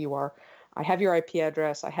exactly who you are. I have your IP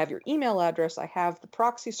address. I have your email address. I have the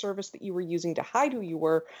proxy service that you were using to hide who you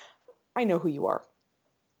were. I know who you are.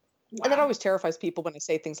 Wow. And that always terrifies people when I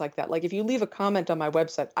say things like that. Like, if you leave a comment on my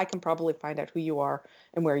website, I can probably find out who you are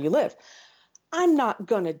and where you live. I'm not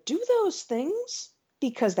going to do those things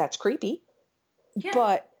because that's creepy. Yeah.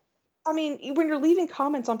 But, I mean, when you're leaving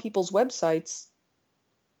comments on people's websites,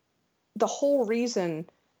 the whole reason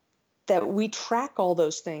that we track all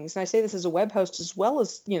those things, and I say this as a web host as well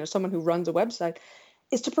as, someone who runs a website,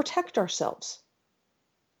 is to protect ourselves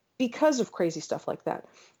because of crazy stuff like that.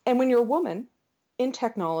 And when you're a woman in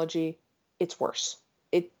technology, it's worse.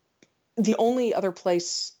 The only other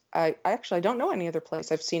place, I don't know any other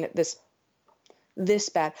place I've seen it this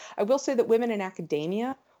bad. I will say that women in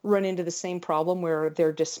academia run into the same problem where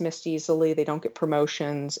they're dismissed easily, they don't get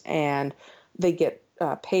promotions, and they get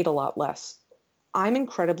paid a lot less. I'm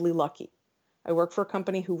incredibly lucky. I work for a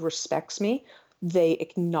company who respects me. They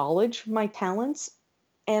acknowledge my talents,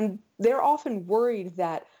 and they're often worried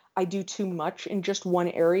that I do too much in just one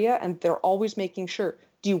area, and they're always making sure,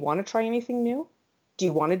 do you want to try anything new? Do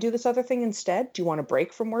you want to do this other thing instead? Do you want to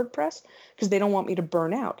break from WordPress? Because they don't want me to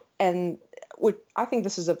burn out. And I think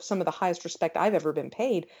this is some of the highest respect I've ever been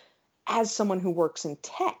paid as someone who works in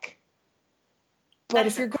tech. But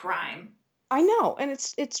that's a crime. I know, and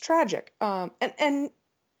it's tragic. And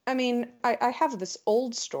I mean, I have this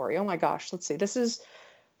old story. Oh my gosh, let's see. This is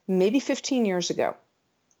maybe 15 years ago.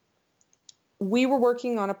 We were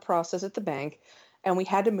working on a process at the bank, and we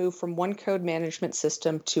had to move from one code management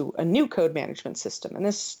system to a new code management system. And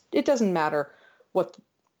it doesn't matter what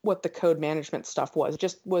the code management stuff was. It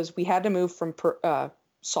just was we had to move from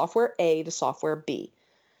software A to software B.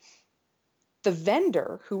 The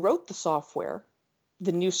vendor who wrote the software,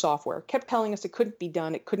 the new software, kept telling us it couldn't be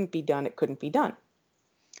done, it couldn't be done, it couldn't be done.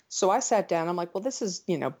 So I sat down, I'm like, well, this is,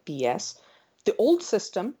 BS. The old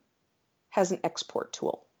system has an export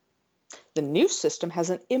tool. The new system has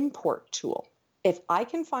an import tool. If I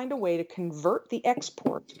can find a way to convert the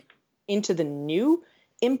export into the new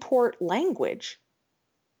import language,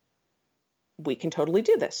 we can totally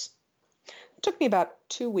do this. It took me about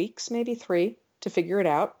 2 weeks, maybe 3, to figure it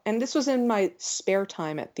out. And this was in my spare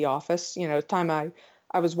time at the office, time I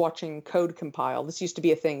I was watching code compile. This used to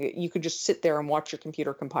be a thing. You could just sit there and watch your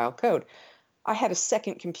computer compile code. I had a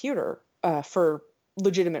second computer for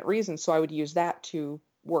legitimate reasons, so I would use that to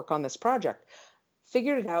work on this project.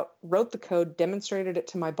 Figured it out, wrote the code, demonstrated it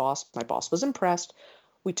to my boss. My boss was impressed.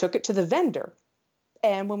 We took it to the vendor.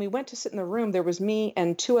 And when we went to sit in the room, there was me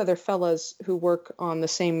and two other fellas who work on the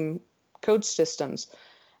same code systems.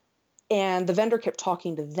 And the vendor kept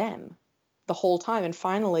talking to them the whole time. And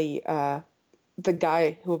finally, the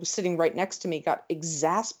guy who was sitting right next to me got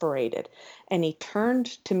exasperated. And he turned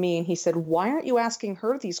to me and he said, "Why aren't you asking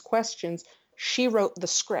her these questions? She wrote the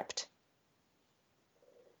script."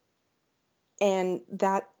 And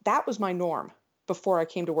that was my norm before I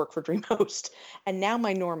came to work for DreamHost. And now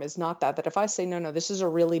my norm is not that if I say, no, this is a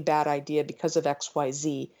really bad idea because of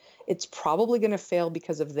XYZ, it's probably going to fail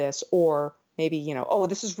because of this, or maybe, oh,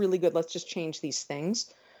 this is really good, let's just change these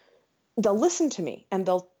things. They'll listen to me and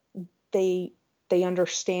they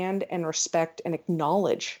understand and respect and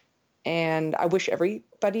acknowledge. And I wish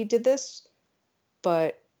everybody did this,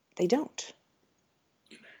 but they don't.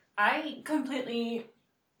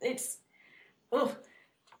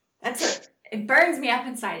 It burns me up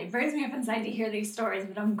inside. It burns me up inside to hear these stories,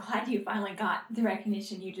 but I'm glad you finally got the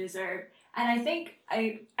recognition you deserve. And I think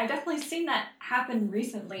I've definitely seen that happen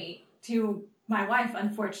recently to my wife,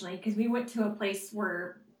 unfortunately, because we went to a place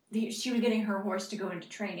where she was getting her horse to go into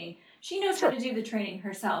training. She knows how to do the training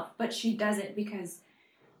herself, but she doesn't because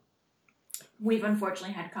we've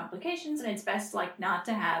unfortunately had complications, and it's best not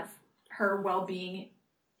to have her well-being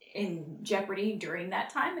in jeopardy during that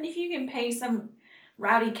time. And if you can pay some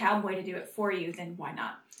rowdy cowboy to do it for you, then why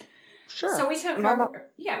not? Sure. So we took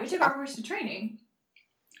our horse to training,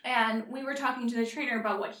 and we were talking to the trainer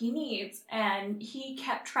about what he needs, and he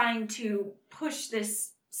kept trying to push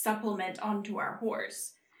this supplement onto our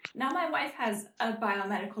horse. Now my wife has a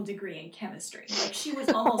biomedical degree in chemistry. She was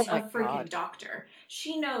almost a freaking doctor.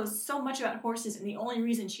 She knows so much about horses, and the only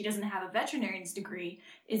reason she doesn't have a veterinarian's degree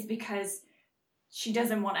is because she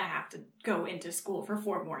doesn't want to have to go into school for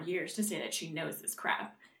 4 more years to say that she knows this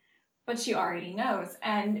crap. But she already knows.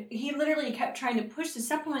 And he literally kept trying to push the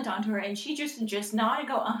supplement onto her, and she just nod and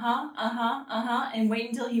go, and wait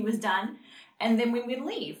until he was done. And then we would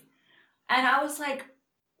leave. And I was like,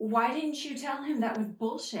 why didn't you tell him that was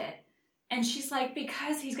bullshit? And she's like,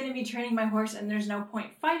 because he's going to be training my horse, and there's no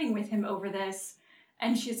point fighting with him over this.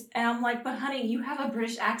 And I'm like, but honey, you have a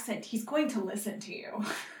British accent. He's going to listen to you.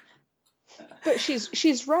 But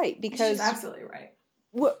she's right, because she's absolutely right.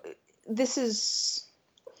 Well,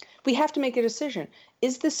 we have to make a decision.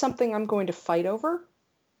 Is this something I'm going to fight over,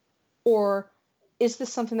 or is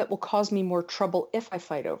this something that will cause me more trouble if I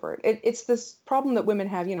fight over it? It's this problem that women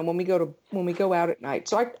have, when we go out at night.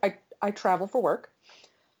 So I travel for work.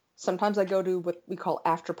 Sometimes I go to what we call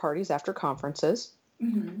after parties, after conferences.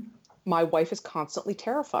 Mm-hmm. My wife is constantly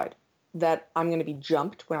terrified that I'm going to be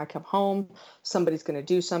jumped when I come home. Somebody's going to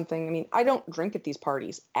do something. I mean, I don't drink at these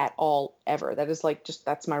parties at all, ever. That is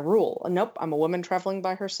that's my rule. Nope, I'm a woman traveling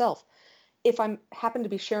by herself. If I happen to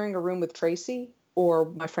be sharing a room with Tracy or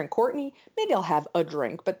my friend Courtney, maybe I'll have a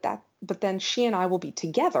drink, but then she and I will be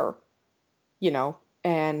together,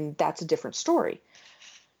 and that's a different story.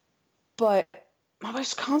 But I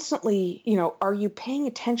was constantly, are you paying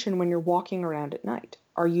attention when you're walking around at night?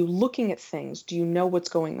 Are you looking at things? Do you know what's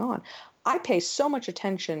going on? I pay so much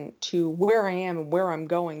attention to where I am and where I'm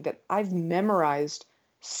going that I've memorized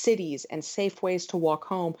cities and safe ways to walk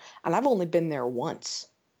home, and I've only been there once.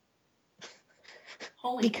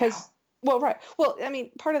 Holy cow. Well, right. Well, I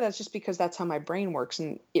mean, part of that's just because that's how my brain works,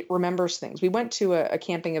 and it remembers things. We went to a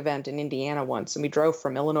camping event in Indiana once, and we drove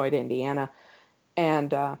from Illinois to Indiana,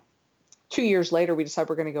 and 2 years later, we decided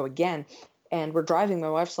we're going to go again. And we're driving. My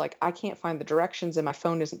wife's like, I can't find the directions and my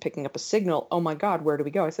phone isn't picking up a signal. Oh my God, where do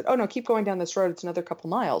we go? I said, oh no, keep going down this road. It's another couple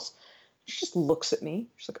miles. She just looks at me.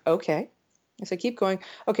 She's like, okay. I said, keep going.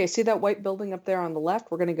 Okay, see that white building up there on the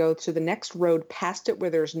left? We're going to go to the next road past it where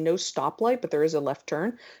there's no stoplight, but there is a left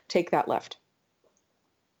turn. Take that left.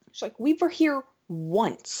 She's like, we were here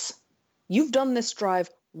once. You've done this drive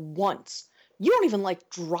once. You don't even like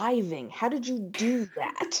driving. How did you do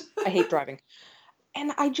that? I hate driving.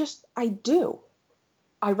 And I do.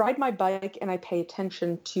 I ride my bike and I pay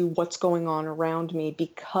attention to what's going on around me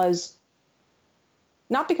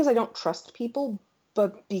not because I don't trust people,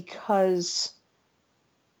 but because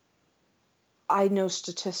I know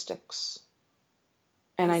statistics.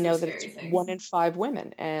 And I know that it's 1 in 5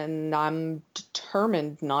 women, and I'm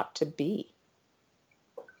determined not to be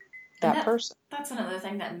that person. That's another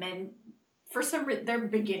thing that men, for some reason, they're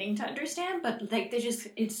beginning to understand, but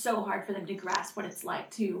it's so hard for them to grasp what it's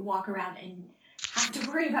like to walk around and have to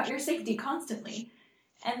worry about your safety constantly.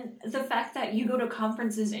 And the fact that you go to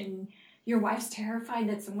conferences and your wife's terrified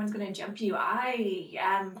that someone's going to jump you, I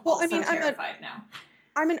am also terrified now.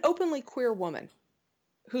 I'm an openly queer woman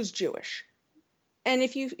who's Jewish. And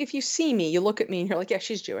if you see me, you look at me and you're like, yeah,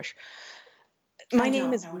 she's Jewish. I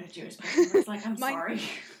don't know what a Jewish person looks like. I'm sorry.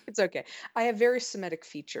 It's okay. I have very Semitic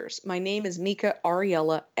features. My name is Mika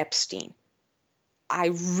Ariella Epstein.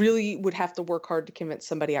 I really would have to work hard to convince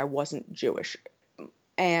somebody I wasn't Jewish.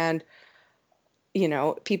 And,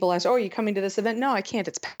 people ask, oh, are you coming to this event? No, I can't.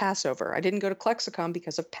 It's Passover. I didn't go to Klexicon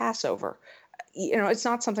because of Passover. It's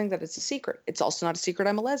not something that it's a secret. It's also not a secret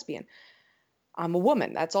I'm a lesbian. I'm a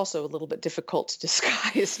woman. That's also a little bit difficult to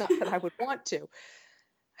disguise. Not that I would want to.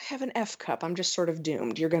 I have an F cup. I'm just sort of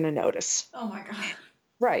doomed. You're going to notice. Oh my God.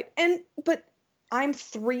 Right. But I'm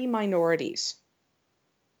 3 minorities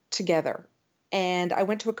together. And I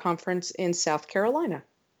went to a conference in South Carolina.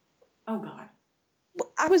 Oh God.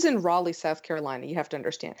 I was in Raleigh, South Carolina, you have to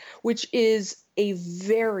understand, which is a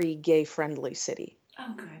very gay-friendly city.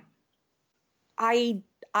 Oh, good.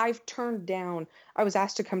 I've turned down, I was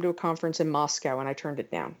asked to come to a conference in Moscow and I turned it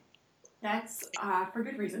down. That's for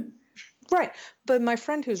good reason. Right. But my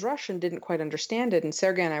friend who's Russian didn't quite understand it. And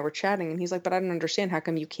Sergey and I were chatting and he's like, but I don't understand. How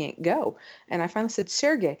come you can't go? And I finally said,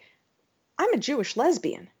 Sergey, I'm a Jewish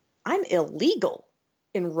lesbian. I'm illegal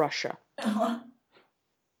in Russia. Uh-huh.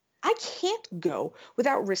 I can't go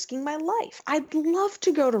without risking my life. I'd love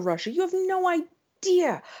to go to Russia. You have no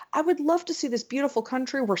idea. I would love to see this beautiful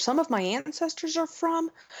country where some of my ancestors are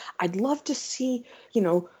from. I'd love to see,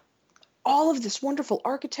 all of this wonderful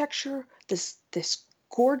architecture, this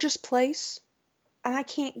gorgeous place. And I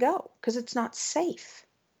can't go because it's not safe.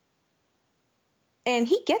 And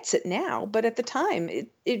he gets it now, but at the time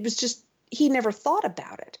it was just, he never thought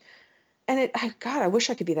about it. And God, I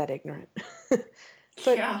wish I could be that ignorant.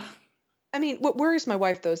 But yeah. I mean, what worries my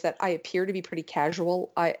wife though is that I appear to be pretty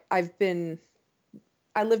casual. I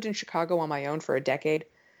lived in Chicago on my own for a decade.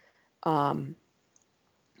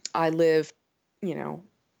 I lived,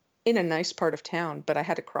 in a nice part of town, but I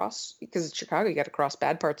had to cross, because it's Chicago, you got to cross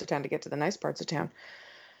bad parts of town to get to the nice parts of town.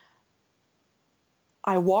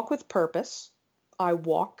 I walk with purpose. I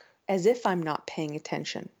walk as if I'm not paying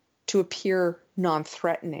attention to appear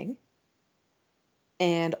non-threatening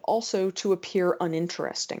and also to appear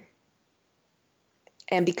uninteresting.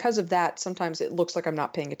 And because of that, sometimes it looks like I'm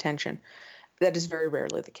not paying attention. That is very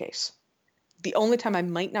rarely the case. The only time I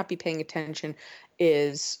might not be paying attention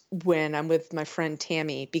is when I'm with my friend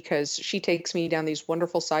Tammy, because she takes me down these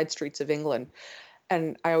wonderful side streets of England.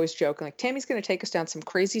 And I always joke, like, Tammy's going to take us down some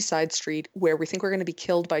crazy side street where we think we're going to be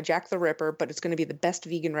killed by Jack the Ripper, but it's going to be the best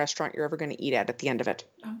vegan restaurant you're ever going to eat at the end of it.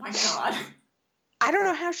 Oh my God. I don't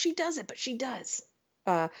know how she does it, but she does.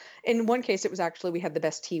 In one case, it was actually, we had the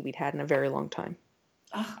best tea we'd had in a very long time.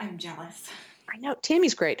 Oh, I'm jealous. I know.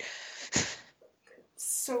 Tammy's great.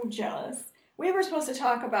 So jealous. We were supposed to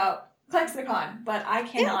talk about Klexicon, but I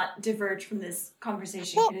cannot diverge from this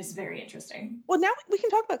conversation. It is very interesting. Well, now we can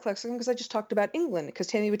talk about Klexicon because I just talked about England, because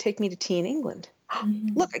Tammy would take me to tea in England.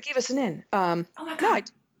 Mm-hmm. Look, I gave us an in. Oh my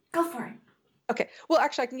God. Go for it. Okay. Well,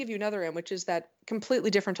 actually, I can give you another in, which is that completely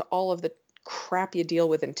different to all of the crap you deal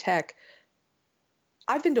with in tech.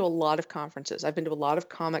 I've been to a lot of conferences. I've been to a lot of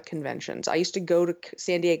comic conventions. I used to go to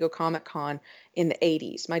San Diego Comic Con in the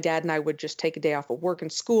 80s. My dad and I would just take a day off of work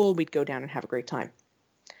and school. We'd go down and have a great time.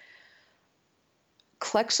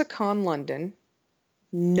 Klexicon London,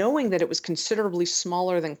 knowing that it was considerably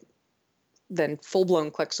smaller than full-blown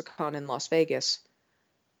Klexicon in Las Vegas,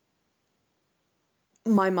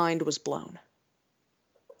 my mind was blown.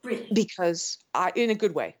 Really? Because in a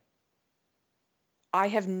good way, I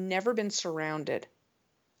have never been surrounded.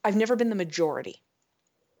 I've never been the majority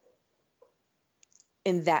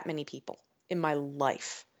in that many people in my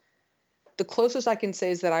life. The closest I can say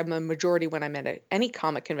is that I'm a majority when I'm at any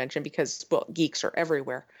comic convention because, well, geeks are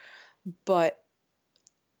everywhere. But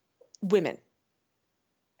women,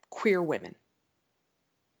 queer women,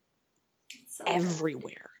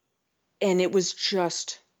 everywhere. And it was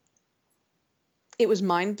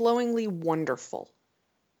mind-blowingly wonderful.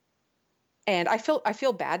 And I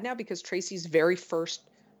feel bad now because Tracy's very first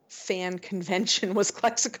fan convention was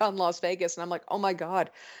Klexicon Las Vegas. And I'm like, oh my God,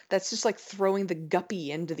 that's just like throwing the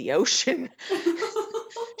guppy into the ocean.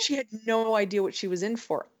 She had no idea what she was in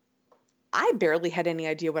for. I barely had any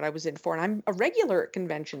idea what I was in for. And I'm a regular at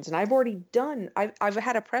conventions, and I've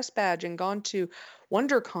had a press badge and gone to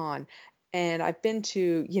WonderCon, and I've been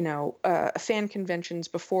to, fan conventions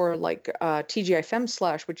before, like TGI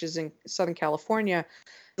FemSlash, which is in Southern California.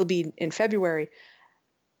 It'll be in February.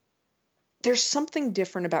 There's something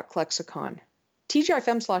different about Klexicon. TGI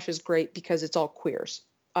FemSlash is great because it's all queers.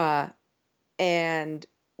 And And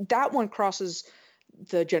that one crosses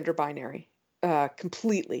the gender binary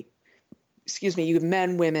completely. Excuse me, you have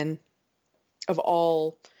men, women of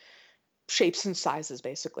all shapes and sizes,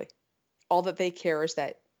 basically. All that they care is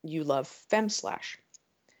that you love Fem Slash.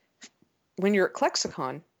 When you're at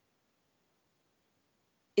Klexicon,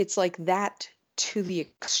 it's like that to the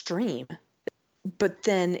extreme. But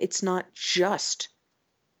then it's not just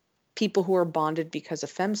people who are bonded because of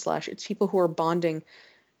Fem Slash. It's people who are bonding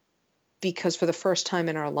because for the first time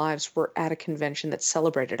in our lives, we're at a convention that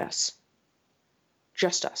celebrated us.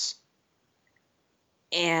 Just us.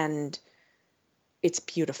 And it's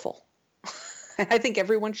beautiful. I think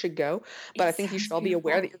everyone should go, but I think you should all be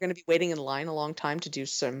aware that you're going to be waiting in line a long time to do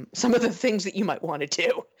some of the things that you might want to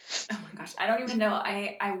do. Oh my gosh, I don't even know.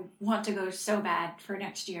 I want to go so bad for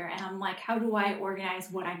next year, and I'm like, how do I organize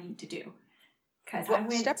what I need to do? Because I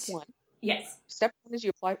went. Step one. Yes. Step one is you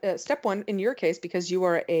apply. Step one in your case, because you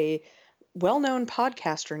are a well-known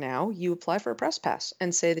podcaster now, you apply for a press pass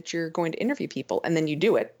and say that you're going to interview people, and then you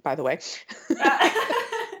do it. By the way.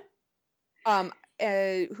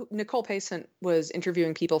 Nicole Payson was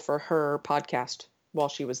interviewing people for her podcast while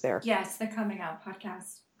she was there. Yes, the Coming Out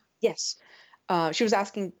podcast. Yes. She was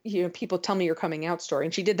asking, people, tell me your coming out story.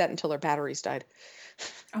 And she did that until her batteries died.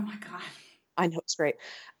 Oh my God. I know, it's great.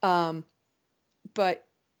 But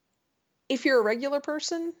if you're a regular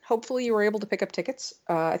person, hopefully you were able to pick up tickets.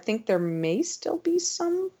 I think there may still be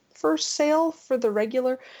some for sale for the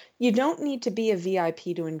regular. You don't need to be a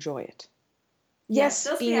VIP to enjoy it. Yes,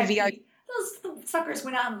 being a VIP. Those suckers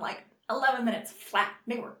went out in like 11 minutes flat.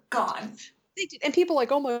 They were gone. They did. And people are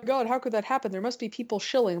like, oh my God, how could that happen? There must be people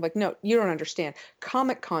shilling. I'm like, no, you don't understand.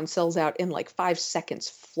 Comic-Con sells out in like 5 seconds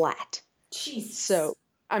flat. Jeez. So,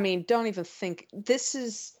 I mean, don't even think. This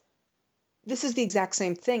is the exact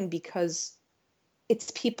same thing because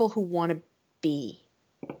it's people who want to be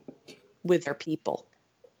with their people.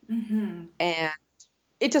 Mm-hmm. And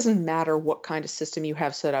it doesn't matter what kind of system you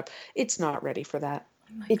have set up. It's not ready for that.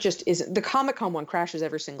 Oh it just isn't. The Comic-Con one crashes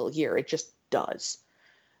every single year. It just does.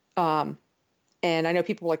 And I know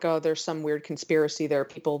people are like, oh, there's some weird conspiracy. There are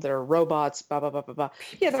people that are robots, blah, blah, blah, blah, blah.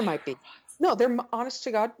 Yeah, there might be. No, they're honest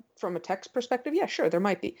to God, from a text perspective. Yeah, sure, there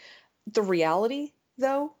might be. The reality,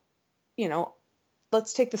 though,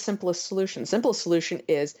 let's take the simplest solution. Simplest solution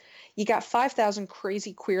is you got 5,000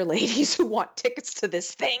 crazy queer ladies who want tickets to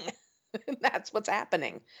this thing. That's what's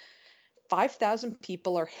happening. 5,000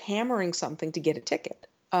 people are hammering something to get a ticket.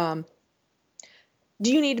 Do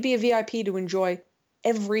you need to be a VIP to enjoy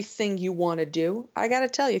everything you want to do? I got to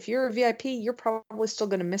tell you, if you're a VIP, you're probably still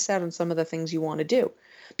going to miss out on some of the things you want to do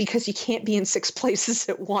because you can't be in 6 places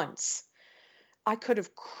at once. I could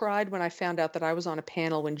have cried when I found out that I was on a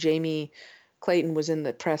panel when Jamie Clayton was in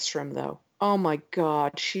the press room, though. Oh my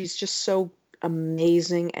God, she's just so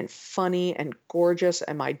amazing and funny and gorgeous,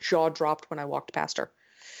 and my jaw dropped when I walked past her.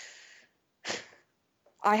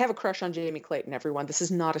 I have a crush on Jamie Clayton, everyone. This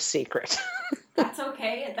is not a secret. That's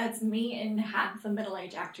okay. That's me and half the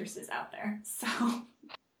middle-aged actresses out there. So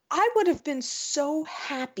I would have been so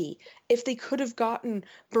happy if they could have gotten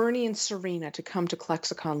Bernie and Serena to come to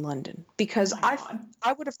Klexicon London, because I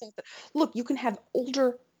would have thought that, look, you can have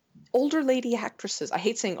older lady actresses. I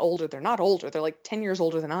hate saying older. They're not older. They're like 10 years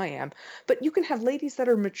older than I am. But you can have ladies that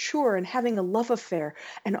are mature and having a love affair.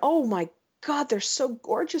 And oh my God, they're so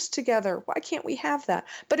gorgeous together. Why can't we have that?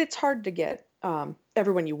 But it's hard to get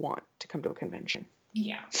everyone you want to come to a convention.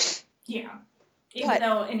 Yeah. Yeah. Even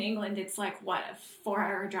though in England it's like, what, a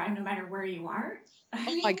 4-hour drive no matter where you are?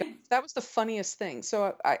 Oh my God, that was the funniest thing.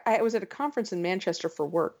 So I was at a conference in Manchester for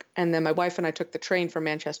work, and then my wife and I took the train from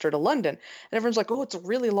Manchester to London, and everyone's like, oh, it's a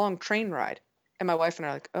really long train ride. And my wife and I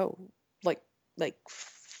are like, oh, like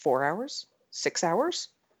 4 hours? 6 hours?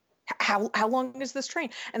 How long is this train?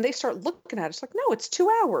 And they start looking at us like, no, it's 2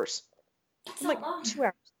 hours. That's not long. 2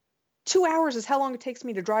 hours. 2 hours is how long it takes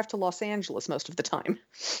me to drive to Los Angeles most of the time.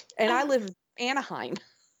 And I live in Anaheim.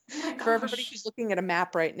 Oh for everybody who's looking at a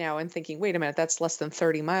map right now and thinking, wait a minute, that's less than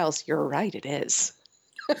 30 miles. You're right, it is.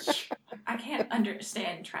 I can't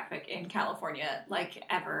understand traffic in California, like,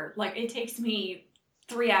 ever. Like, it takes me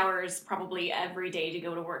 3 hours probably every day to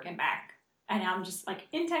go to work and back. And I'm just like,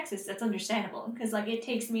 in Texas, that's understandable. Because, like, it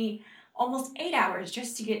takes me almost 8 hours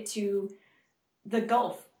just to get to the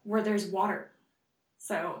Gulf where there's water.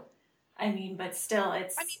 So, I mean, but still,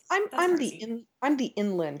 it's. I mean, I'm the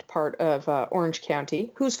inland part of Orange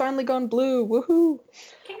County, who's finally gone blue. Woohoo!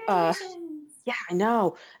 Congratulations! Yeah, I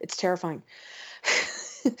know. It's terrifying.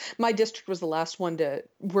 My district was the last one to.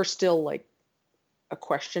 We're still like a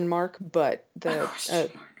question mark, but the.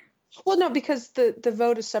 Well, no, because the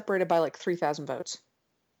vote is separated by like 3,000 votes.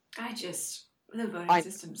 The voting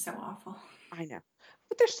system's so awful. I know,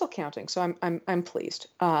 but they're still counting, so I'm pleased.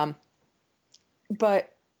 But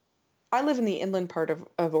I live in the inland part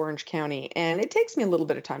of Orange County, and it takes me a little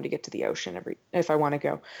bit of time to get to the ocean if I want to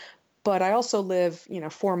go. But I also live,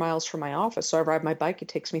 4 miles from my office. So I ride my bike. It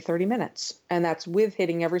takes me 30 minutes. And that's with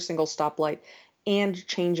hitting every single stoplight and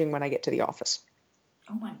changing when I get to the office.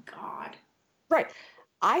 Oh my God. Right.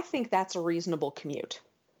 I think that's a reasonable commute.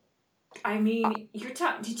 I mean,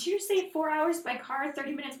 did you say 4 hours by car,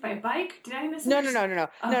 30 minutes by bike? Did I miss it? No. Okay.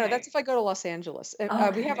 No, that's if I go to Los Angeles.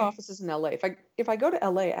 We have offices in LA. If I go to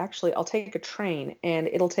LA, actually, I'll take a train and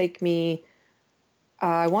it'll take me,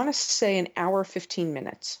 I want to say an hour, 15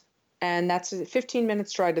 minutes. And that's a 15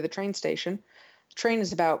 minutes drive to the train station. The train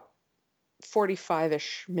is about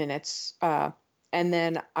 45-ish minutes. And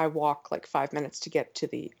then I walk like 5 minutes to get to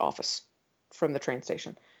the office from the train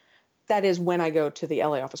station. That is when I go to the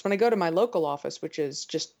LA office. When I go to my local office, which is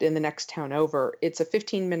just in the next town over, it's a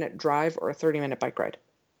 15-minute drive or a 30-minute bike ride.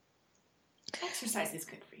 Exercise is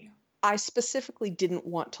good for you. I specifically didn't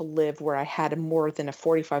want to live where I had more than a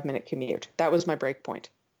 45-minute commute. That was my break point.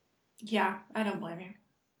 Yeah, I don't blame you.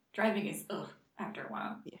 Driving is, after a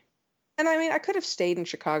while. Yeah. And I mean, I could have stayed in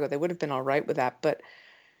Chicago. They would have been all right with that, but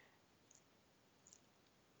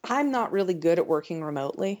I'm not really good at working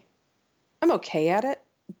remotely. I'm okay at it,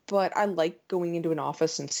 but I like going into an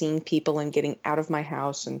office and seeing people and getting out of my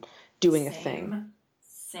house and doing a thing.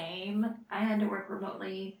 Same. I had to work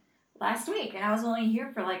remotely last week, and I was only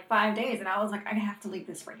here for like 5 days, and I was like, I have to leave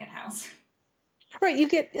this freaking house. Right.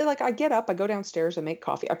 I get up, I go downstairs, I make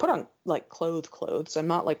coffee. I put on like clothes. I'm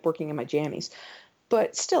not like working in my jammies,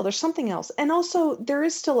 but still there's something else. And also there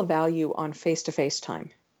is still a value on face-to-face time.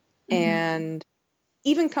 Mm-hmm. And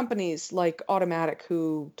even companies like Automatic,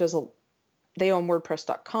 they own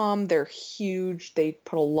WordPress.com. They're huge. They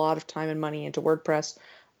put a lot of time and money into WordPress.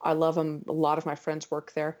 I love them. A lot of my friends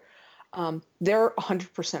work there. They're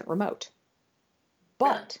 100% remote.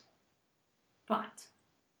 But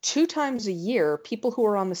 2 times a year, people who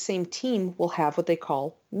are on the same team will have what they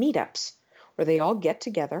call meetups, where they all get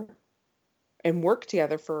together and work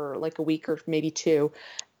together for like a week or maybe 2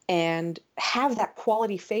 and have that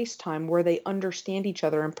quality FaceTime where they understand each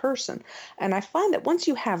other in person. And I find that once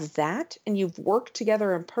you have that and you've worked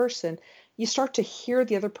together in person, you start to hear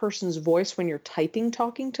the other person's voice when you're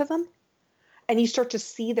talking to them. And you start to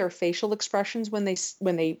see their facial expressions when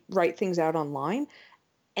they write things out online.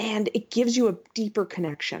 And it gives you a deeper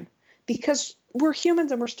connection because we're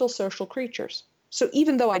humans and we're still social creatures. So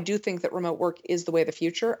even though I do think that remote work is the way of the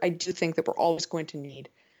future, I do think that we're always going to need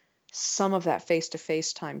some of that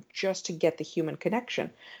face-to-face time just to get the human connection.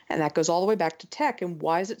 And that goes all the way back to tech. And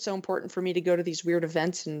why is it so important for me to go to these weird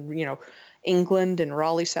events in, England and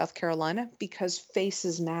Raleigh, South Carolina? Because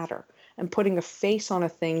faces matter. And putting a face on a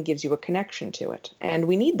thing gives you a connection to it. And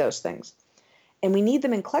we need those things. And we need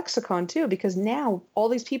them in Klexicon too, because now all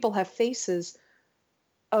these people have faces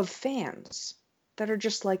of fans that are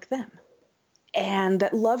just like them and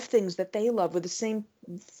that love things that they love with the same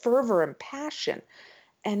fervor and passion.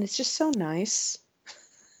 And it's just so nice.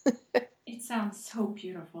 It sounds so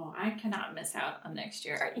beautiful. I cannot miss out on next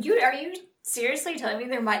year. Are you seriously telling me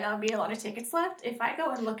there might not be a lot of tickets left? If I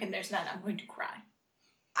go and look and there's none, I'm going to cry.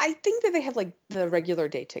 I think that they have like the regular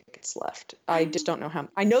day tickets left. I just don't know how.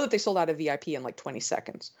 I know that they sold out of VIP in like 20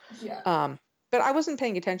 seconds. Yeah. But I wasn't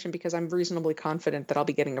paying attention because I'm reasonably confident that I'll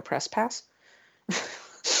be getting a press pass.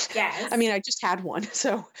 Yes. I mean, I just had one,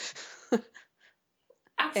 so.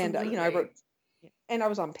 Absolutely. And I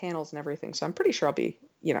was on panels and everything, so I'm pretty sure I'll be,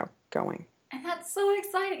 going. And that's so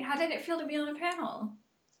exciting. How did it feel to be on a panel?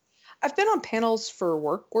 I've been on panels for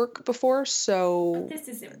work before, so. But this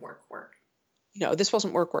isn't work. No, this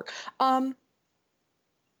wasn't work. One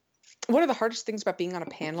of the hardest things about being on a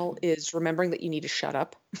panel is remembering that you need to shut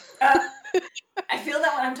up. I feel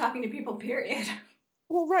that when I'm talking to people, period.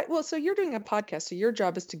 Well, right. Well, so you're doing a podcast, so your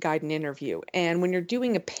job is to guide an interview. And when you're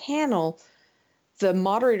doing a panel, the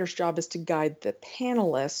moderator's job is to guide the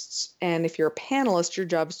panelists. And if you're a panelist, your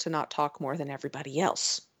job is to not talk more than everybody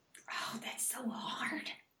else. Oh, that's so hard.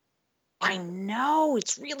 I know,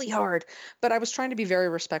 it's really hard. But I was trying to be very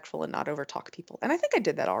respectful and not overtalk people. And I think I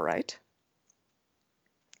did that all right.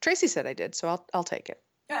 Tracy said I did, so I'll take it.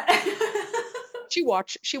 She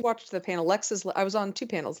watched the panel. I was on 2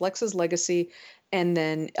 panels, Lex's Legacy and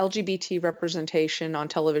then LGBT representation on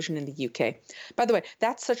television in the UK. By the way,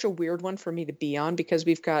 that's such a weird one for me to be on because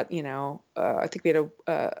we've got, I think we had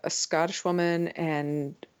a Scottish woman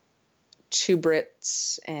and 2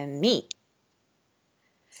 Brits and me.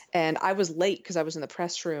 And I was late because I was in the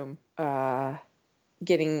press room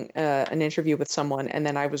getting an interview with someone, and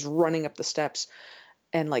then I was running up the steps.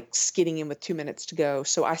 and like skidding in with 2 minutes to go.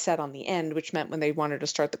 So I sat on the end, which meant when they wanted to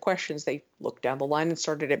start the questions, they looked down the line and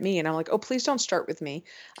started at me. And I'm like, oh, please don't start with me.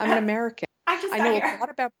 I'm an American. I just I got know here. a lot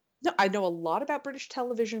about no, I know a lot about British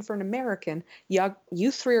television for an American. Yeah,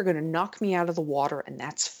 you three are going to knock me out of the water, and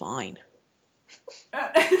that's fine.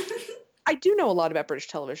 I do know a lot about British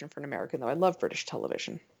television for an American, though. I love British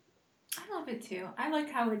television. I love it too. I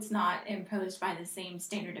like how it's not imposed by the same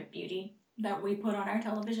standard of beauty that we put on our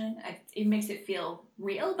television. It makes it feel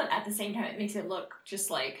real, but at the same time, it makes it look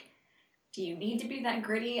just like, do you need to be that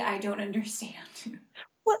gritty? I don't understand.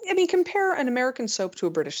 Well, I mean, compare an American soap to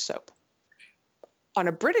a British soap. On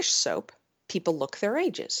a British soap, people look their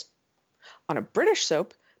ages. On a British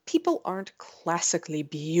soap, people aren't classically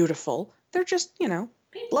beautiful. They're just,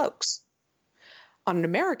 blokes. On an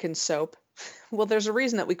American soap, well, there's a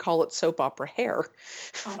reason that we call it soap opera hair.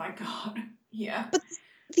 Oh my God. Yeah. But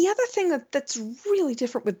the other thing that's really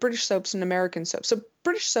different with British soaps and American soaps, so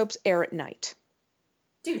British soaps air at night.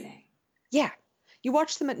 Do they? Yeah. You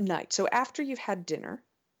watch them at night. So after you've had dinner,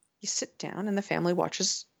 you sit down and the family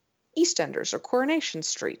watches EastEnders or Coronation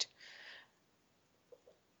Street.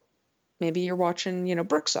 Maybe you're watching,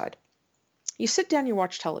 Brookside. You sit down, you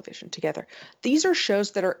watch television together. These are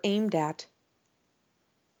shows that are aimed at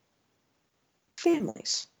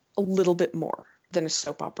families a little bit more than a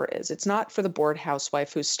soap opera is. It's not for the bored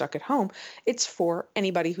housewife who's stuck at home. It's for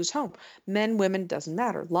anybody who's home. Men, women, doesn't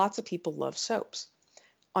matter. Lots of people love soaps.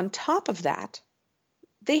 On top of that,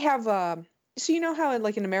 they have, so you know how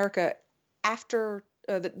like in America, after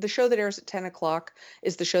the show that airs at 10 o'clock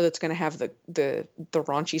is the show that's going to have the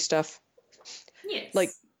raunchy stuff? Yes.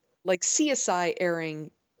 Like CSI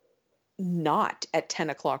airing not at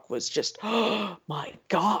 10 o'clock was just, oh my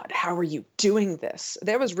God, how are you doing this?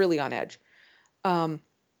 That was really on edge. And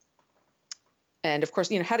of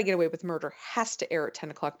course, How to Get Away with Murder has to air at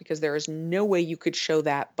 10 o'clock because there is no way you could show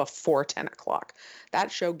that before 10 o'clock.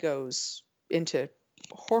 That show goes into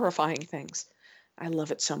horrifying things. I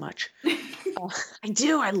love it so much. I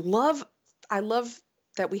do. I love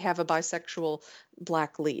that we have a bisexual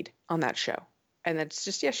Black lead on that show. And that's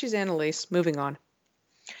just, she's Annalise. Moving on.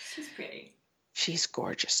 She's pretty. She's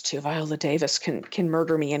gorgeous too. Viola Davis can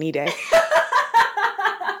murder me any day.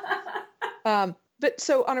 But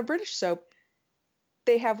so on a British soap,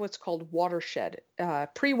 they have what's called Watershed.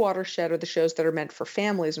 Pre-Watershed are the shows that are meant for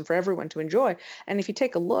families and for everyone to enjoy. And if you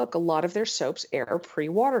take a look, a lot of their soaps air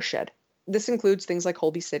pre-Watershed. This includes things like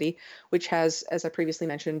Holby City, which has, as I previously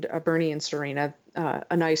mentioned, Bernie and Serena,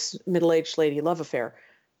 a nice middle-aged lady love affair.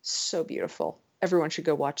 So beautiful. Everyone should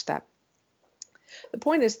go watch that. The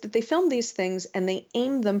point is that they film these things and they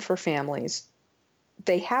aim them for families.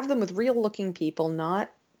 They have them with real-looking people,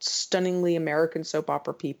 not stunningly American soap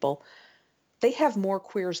opera people. They have more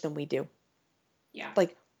queers than we do. Yeah.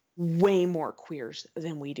 Like, way more queers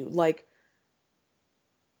than we do. Like,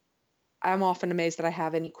 I'm often amazed that I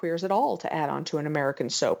have any queers at all to add on to an American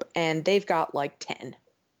soap. And they've got like 10.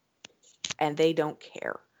 And they don't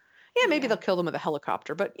care. Yeah, maybe they'll kill them with a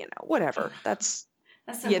helicopter, but, whatever. That's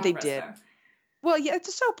soap they opera, did. so. Well, yeah, it's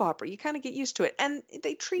a soap opera. You kind of get used to it. And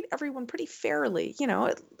they treat everyone pretty fairly,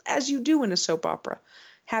 as you do in a soap opera.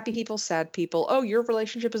 Happy people, sad people. Oh, your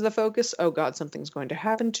relationship is the focus. Oh, God, something's going to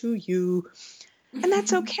happen to you. And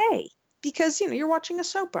that's okay because, you're watching a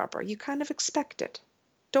soap opera. You kind of expect it.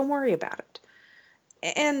 Don't worry about it.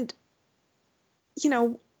 And,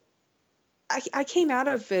 I came out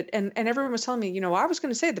of it and everyone was telling me, I was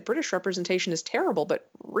going to say the British representation is terrible, but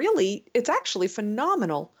really it's actually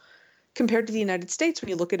phenomenal compared to the United States when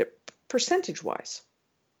you look at it percentage-wise.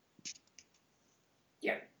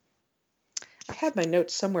 Yeah. I had my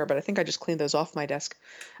notes somewhere, but I think I just cleaned those off my desk.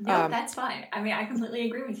 No, that's fine. I mean, I completely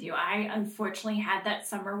agree with you. I unfortunately had that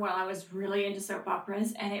summer while I was really into soap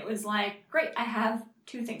operas, and it was like, great, I have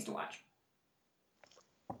 2 things to watch.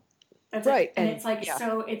 That's right. It. And it's like,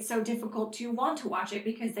 it's so difficult to want to watch it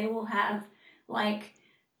because they will have,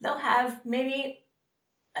 they'll have maybe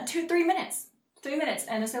 2-3 minutes. 3 minutes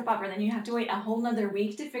and a soap opera, then you have to wait a whole nother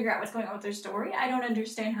week to figure out what's going on with their story. I don't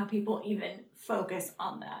understand how people even focus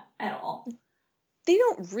on that at all. They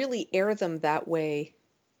don't really air them that way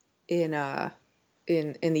in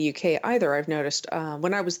the UK either. I've noticed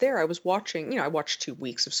when I was there, I was watching. I watched 2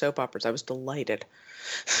 weeks of soap operas. I was delighted.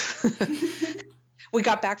 We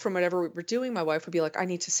got back from whatever we were doing. My wife would be like, "I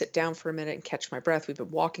need to sit down for a minute and catch my breath. We've been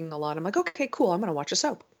walking a lot." I'm like, "Okay, cool. I'm going to watch a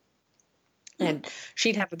soap." And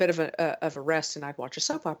she'd have a bit of a rest, and I'd watch a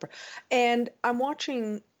soap opera. And I'm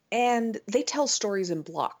watching, and they tell stories in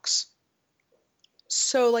blocks.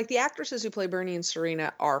 So, like, the actresses who play Bernie and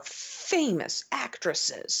Serena are famous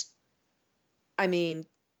actresses. I mean,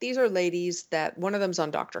 These are ladies that one of them's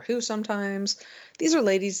on Doctor Who sometimes. These are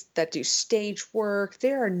ladies that do stage work.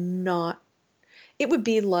 They are not, it would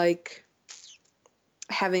be like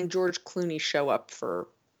having George Clooney show up for,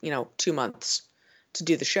 2 months to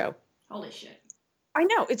do the show. Holy shit. I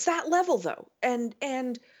know, it's that level though. And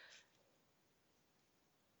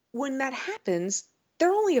when that happens,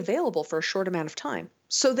 they're only available for a short amount of time.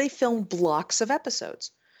 So they film blocks of episodes.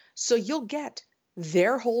 So you'll get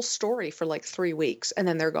their whole story for like 3 weeks, and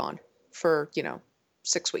then they're gone for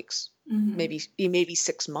 6 weeks, maybe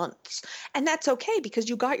 6 months, and that's okay because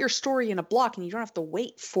you got your story in a block and you don't have to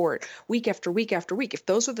wait for it week after week after week. If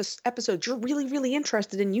those are the episodes you're really, really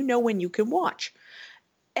interested in, when you can watch,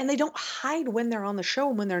 and they don't hide when they're on the show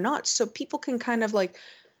and when they're not, so people can kind of like,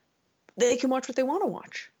 they can watch what they want to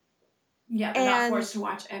watch. Yeah, they're not forced to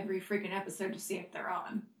watch every freaking episode to see if they're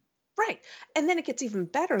on. Right. And then it gets even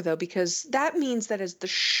better, though, because that means that as the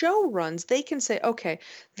show runs, they can say, okay,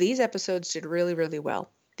 these episodes did really, really well.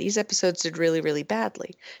 These episodes did really, really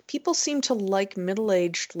badly. People seem to like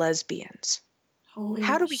middle-aged lesbians. Holy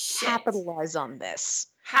How do we shit. capitalize on this?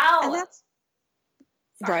 How? And that's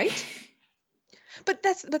right. But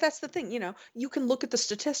that's the thing, you can look at the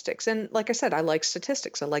statistics. And like I said, I like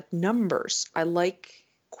statistics. I like numbers. I like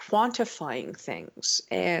quantifying things.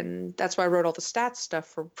 And that's why I wrote all the stats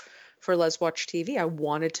stuff for Let's Watch TV. I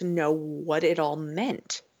wanted to know what it all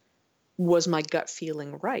meant. Was my gut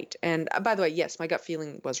feeling right? And by the way, yes, my gut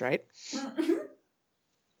feeling was right.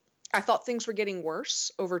 I thought things were getting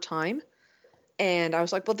worse over time. And I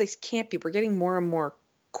was like, well, they can't be. We're getting more and more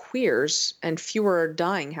queers and fewer are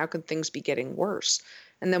dying. How can things be getting worse?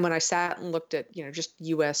 And then when I sat and looked at, just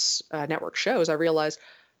U.S. network shows, I realized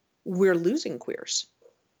we're losing queers.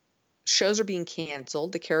 Shows are being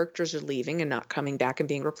canceled. The characters are leaving and not coming back and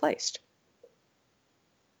being replaced.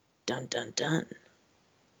 Dun, dun, dun.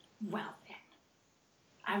 Well, then.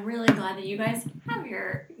 I'm really glad that you guys have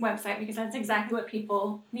your website because that's exactly what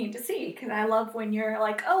people need to see. Because I love when you're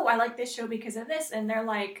like, oh, I like this show because of this. And they're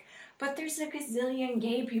like, but there's a gazillion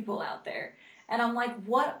gay people out there. And I'm like,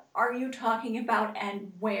 what are you talking about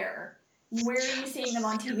and where? Where are you seeing them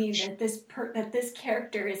on TV that this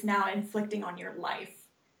character is now inflicting on your life?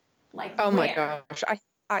 Like, oh where? my gosh,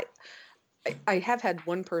 I have had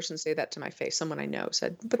one person say that to my face. Someone I know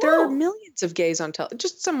said, but there are millions of gays on television.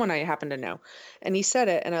 Just someone I happen to know, and he said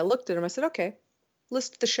it, and I looked at him. I said, okay,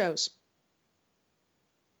 list the shows.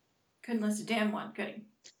 Couldn't list a damn one, could he?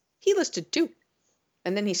 He listed 2,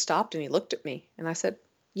 and then he stopped and he looked at me, and I said,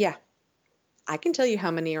 yeah, I can tell you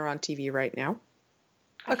how many are on TV right now.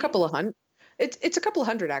 A couple of hundred. It's a couple of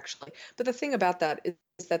hundred actually. But the thing about that is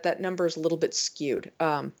that number is a little bit skewed.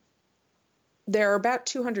 There are about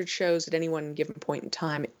 200 shows at any one given point in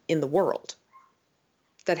time in the world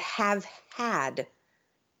that have had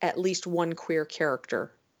at least one queer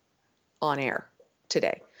character on air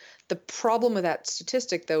today. The problem with that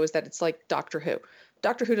statistic, though, is that it's like Doctor Who.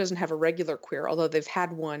 Doctor Who doesn't have a regular queer, although they've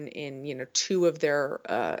had one in 2 of their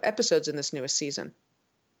episodes in this newest season.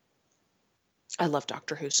 I love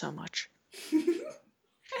Doctor Who so much.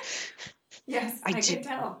 Yes, I can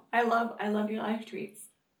tell. I love your live tweets.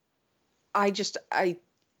 The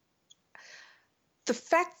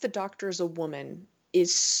fact the Doctor is a woman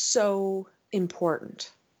is so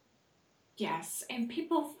important. Yes, and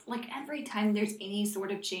people, like, every time there's any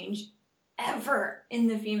sort of change ever in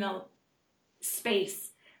the female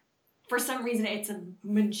space, for some reason it's a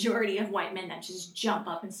majority of white men that just jump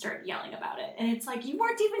up and start yelling about it. And it's like, you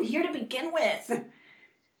weren't even here to begin with.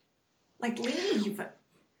 Like, leave.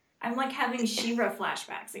 I'm like having She-Ra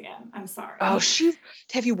flashbacks again. I'm sorry. Oh,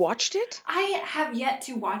 have you watched it? I have yet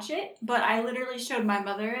to watch it, but I literally showed my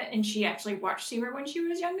mother it, and she actually watched She-Ra when she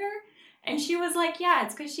was younger. And she was like, yeah,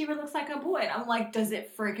 it's because She-Ra looks like a boy. And I'm like, does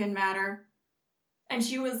it freaking matter? And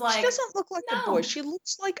she was like, she doesn't look like a boy. She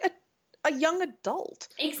looks like a young adult.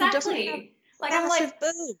 Exactly. Like, I'm like,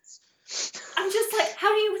 boobs. I'm just like,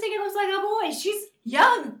 how do you think it looks like a boy? She's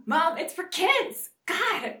young, Mom. It's for kids.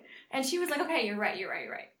 God. And she was like, okay, you're right.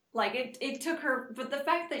 Like, it took her, but the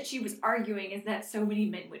fact that she was arguing is that so many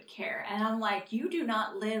men would care. And I'm like, you do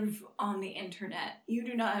not live on the internet. You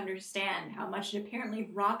do not understand how much it apparently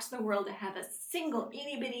rocks the world to have a single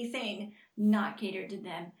itty-bitty thing not catered to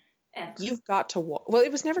them ever. You've got to, well,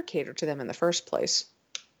 it was never catered to them in the first place.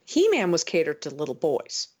 He-Man was catered to little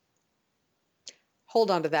boys.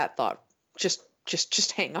 Hold on to that thought.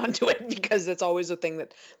 Just hang on to it, because it's always a thing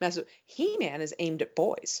that messes with. He-Man is aimed at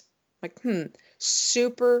boys. Like,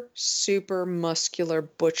 super, super muscular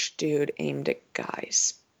butch dude aimed at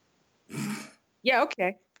guys. Yeah,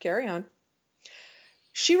 okay, carry on.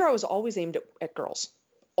 She-Ra was always aimed at girls.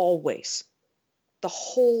 Always. the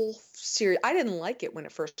whole series. I didn't like it when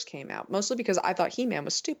it first came out, mostly because I thought He-Man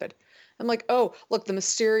was stupid. I'm like, oh, look, the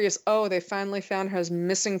mysterious, oh, they finally found his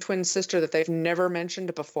missing twin sister that they've never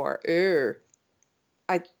mentioned before. Ew.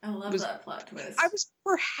 I love that plot twist. I was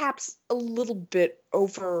perhaps a little bit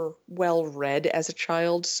over well read as a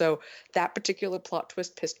child, so that particular plot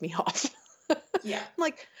twist pissed me off. Yeah. I'm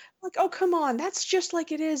like, oh, come on, that's just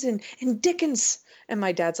like it is in Dickens. And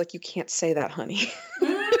my dad's like, you can't say that, honey.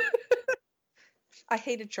 I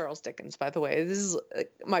hated Charles Dickens, by the way. This is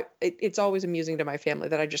it's always amusing to my family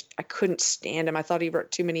that I couldn't stand him. I thought he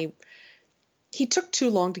wrote too many. He took too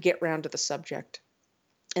long to get round to the subject.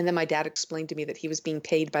 And then my dad explained to me that he was being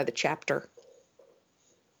paid by the chapter.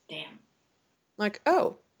 Damn. Like,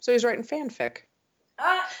 oh, so he's writing fanfic.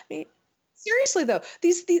 I mean, seriously though,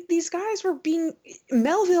 these guys were being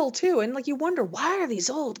Melville too, and like you wonder why are these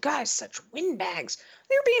old guys such windbags?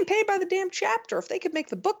 They're being paid by the damn chapter. If they could make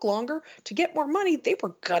the book longer to get more money, they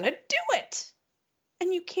were gonna do it.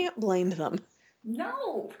 And you can't blame them.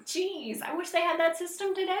 No, jeez, I wish they had that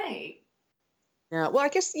system today. Yeah, well, I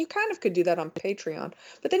guess you kind of could do that on Patreon,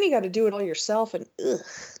 but then you got to do it all yourself, and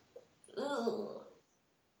ugh.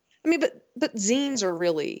 I mean, but zines are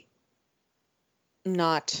really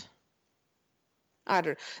not. I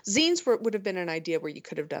don't know. Zines would have been an idea where you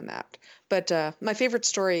could have done that. But my favorite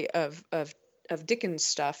story of Dickens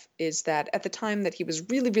stuff is that at the time that he was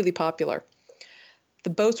really, really popular, the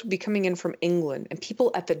boats would be coming in from England, and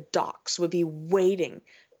people at the docks would be waiting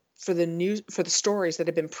for the stories that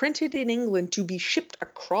had been printed in England to be shipped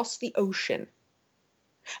across the ocean.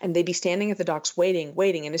 And they'd be standing at the docks waiting.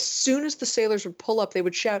 And as soon as the sailors would pull up, they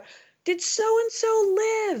would shout, "Did so-and-so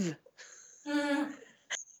live?"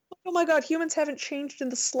 Oh my God, humans haven't changed in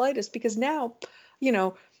the slightest, because now,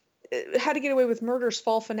 How to Get Away with Murder's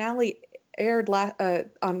fall finale aired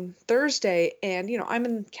on Thursday, and, I'm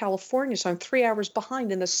in California, so I'm 3 hours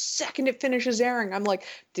behind, and the second it finishes airing, I'm like,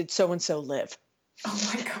 did so-and-so live?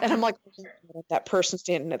 Oh my God. And I'm like, that person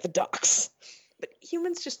standing at the docks. But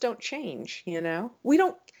humans just don't change, We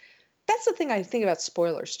don't. That's the thing I think about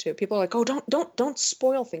spoilers too. People are like, oh, don't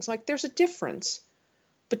spoil things. Like, there's a difference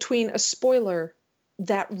between a spoiler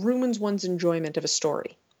that ruins one's enjoyment of a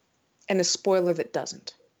story and a spoiler that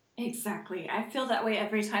doesn't. Exactly. I feel that way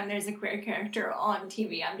every time there's a queer character on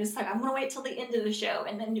TV. I'm just like, I'm going to wait till the end of the show,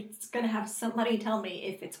 and then it's going to have somebody tell me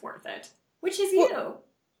if it's worth it, which is you.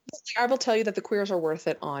 I will tell you that the queers are worth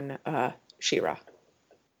it on She-Ra.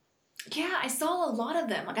 Yeah, I saw a lot of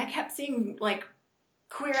them. Like, I kept seeing, like,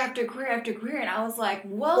 queer after queer after queer, and I was like,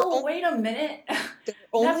 whoa, wait a minute.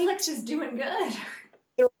 Netflix is doing good.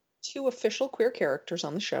 There are 2 official queer characters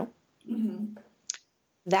on the show. Mm-hmm.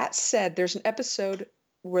 That said, there's an episode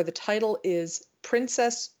where the title is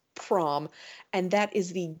Princess Prom, and that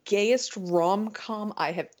is the gayest rom-com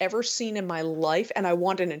I have ever seen in my life, and I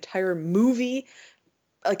want an entire movie,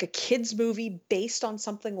 like a kid's movie based on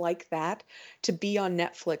something like that, to be on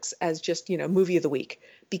Netflix as just, movie of the week,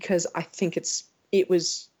 because I think it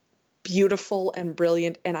was beautiful and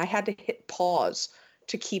brilliant, and I had to hit pause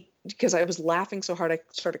because I was laughing so hard I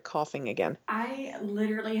started coughing again. I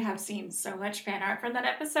literally have seen so much fan art from that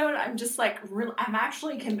episode. I'm just like, I'm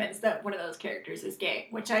actually convinced that one of those characters is gay,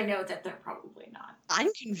 which I know that they're probably not. I'm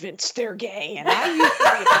convinced they're gay, and I used to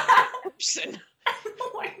be a person.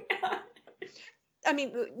 Oh my God. I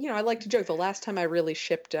mean, I like to joke. The last time I really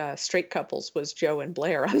shipped straight couples was Joe and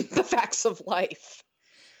Blair on The Facts of Life.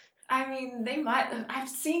 I mean, they might. I've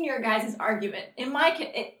seen your guys' argument. In my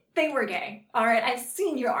case, they were gay. All right, I've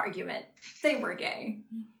seen your argument. They were gay.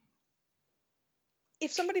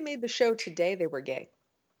 If somebody made the show today, they were gay.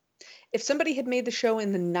 If somebody had made the show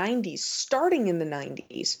in the 90s, starting in the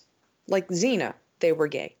 90s, like Xena, they were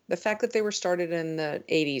gay. The fact that they were started in the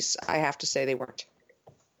 80s, I have to say they weren't.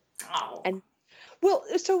 Oh. And well,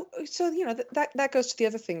 so that goes to the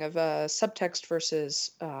other thing of subtext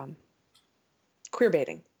versus queer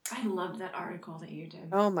baiting. I love that article that you did.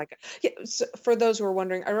 Oh my God. Yeah, so for those who are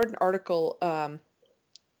wondering, I wrote an article that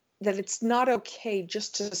it's not okay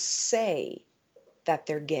just to say that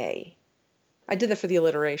they're gay. I did that for the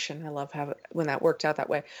alliteration. I love when that worked out that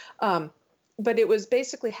way. But it was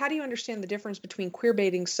basically, how do you understand the difference between queer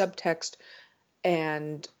baiting, subtext,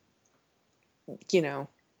 and,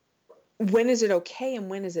 when is it okay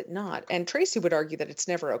and when is it not? And Tracy would argue that it's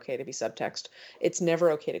never okay to be subtext. It's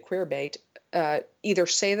never okay to queer bait. Either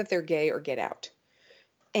say that they're gay or get out.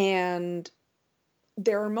 And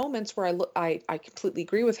there are moments where I completely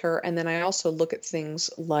agree with her, and then I also look at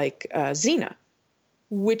things like Xena,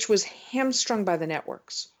 which was hamstrung by the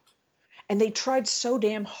networks. And they tried so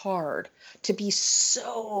damn hard to be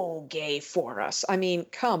so gay for us. I mean,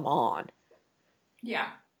 come on. Yeah.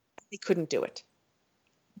 They couldn't do it.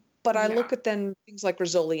 But I Yeah. look at then things like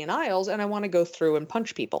Rizzoli and Isles, and I want to go through and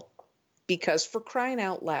punch people. Because for crying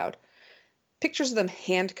out loud, pictures of them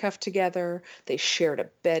handcuffed together, they shared a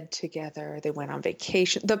bed together, they went on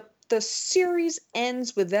vacation. The series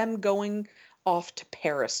ends with them going off to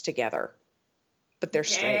Paris together. But they're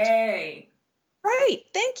straight. Yay. Right,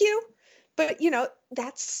 thank you. But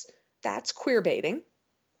that's queer baiting.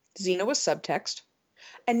 Xena was subtext.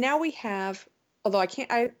 And now we have, although I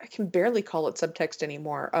can barely call it subtext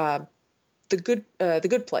anymore, the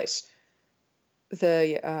Good Place.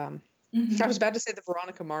 I was about to say the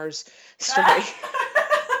Veronica Mars story.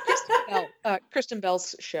 Kristen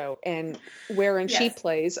Bell's show, and wherein she Yes.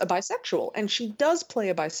 plays a bisexual, and she does play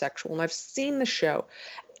a bisexual, and I've seen the show,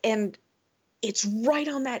 and it's right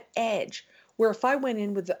on that edge where if I went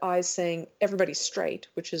in with the eyes saying everybody's straight,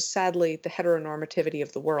 which is sadly the heteronormativity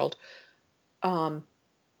of the world,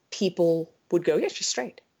 people would go, yeah, she's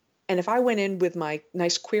straight. And if I went in with my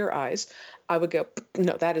nice queer eyes, I would go,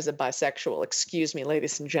 no, that is a bisexual. Excuse me,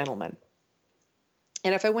 ladies and gentlemen.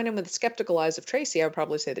 And if I went in with the skeptical eyes of Tracy, I would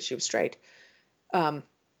probably say that she was straight.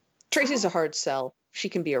 Tracy's a hard sell. She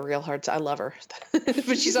can be a real hard sell. I love her,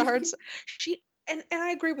 but she's a hard sell. And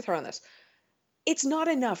I agree with her on this. It's not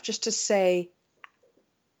enough just to say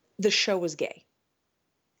the show was gay.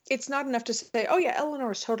 It's not enough to say, oh yeah,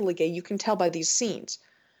 Eleanor is totally gay. You can tell by these scenes.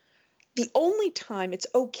 The only time it's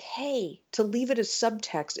okay to leave it as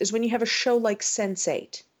subtext is when you have a show like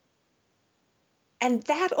Sense8. And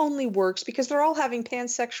that only works because they're all having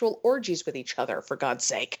pansexual orgies with each other, for God's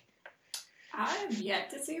sake. I've yet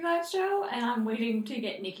to see that show, and I'm waiting to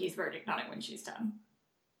get Nikki's verdict on it when she's done.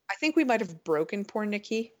 I think we might have broken poor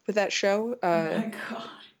Nikki with that show. Oh my God.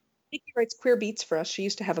 Nikki writes queer beats for us. She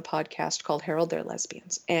used to have a podcast called Herald They're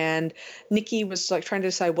Lesbians. And Nikki was like trying to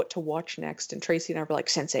decide what to watch next. And Tracy and I were like,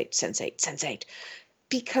 Sense8, Sense8, Sense8.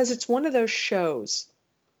 Because it's one of those shows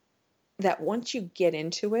that once you get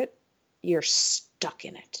into it, you're stuck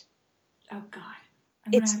in it. Oh God.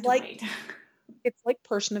 I'm gonna have to wait. It's like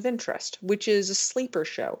Person of Interest, which is a sleeper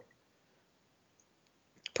show.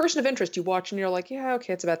 Person of Interest, you watch and you're like, yeah,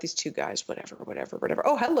 okay, it's about these two guys, whatever.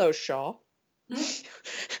 Oh, hello, Shaw.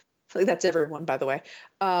 That's everyone, by the way.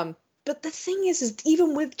 But the thing is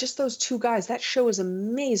even with just those two guys, that show is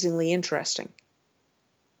amazingly interesting.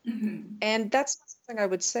 Mm-hmm. And that's not something I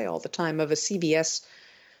would say all the time of a CBS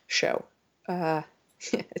show.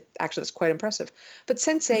 Actually, that's quite impressive. But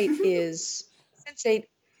Sense8,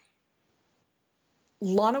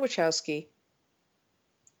 Lana Wachowski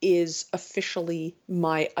is officially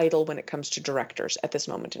my idol when it comes to directors at this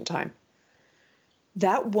moment in time.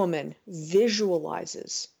 That woman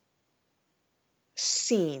visualizes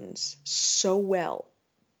scenes so well.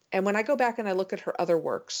 And when I go back and I look at her other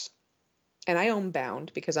works, and I own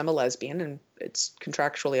Bound because I'm a lesbian and it's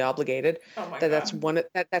contractually obligated. Oh my God. That's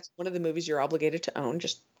one of the movies you're obligated to own.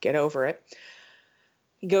 Just get over it.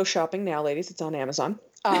 Go shopping now, ladies. It's on Amazon.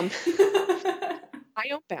 I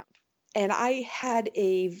own Bound. And I had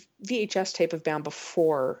a VHS tape of Bound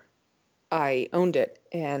before I owned it,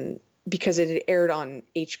 and because it had aired on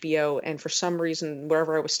HBO, and for some reason,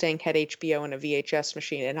 wherever I was staying had HBO and a VHS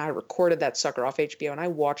machine, and I recorded that sucker off HBO, and I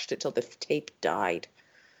watched it till the tape died.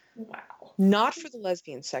 Wow. Not for the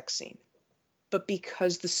lesbian sex scene, but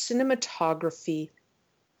because the cinematography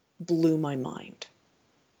blew my mind.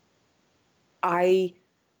 I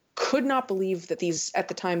could not believe that these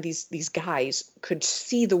guys could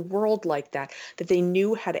see the world like that they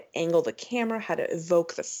knew how to angle the camera, how to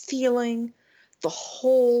evoke the feeling, the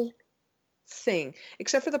whole thing,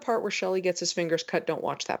 except for the part where Shelley gets his fingers cut. Don't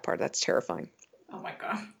watch that part. That's terrifying. Oh my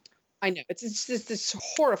God. I know. It's this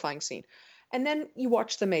horrifying scene. And then you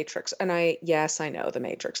watch The Matrix, and I know The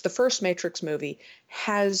Matrix. The first Matrix movie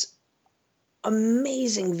has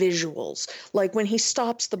amazing visuals, like when he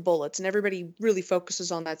stops the bullets and everybody really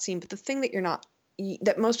focuses on that scene. But the thing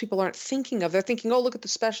that most people aren't thinking of, they're thinking, oh, look at the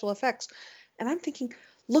special effects. And I'm thinking,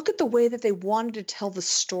 look at the way that they wanted to tell the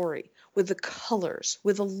story with the colors,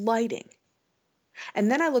 with the lighting.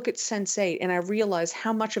 And then I look at Sense8 and I realize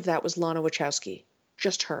how much of that was Lana Wachowski,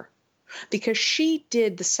 just her. Because she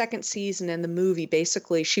did the second season and the movie,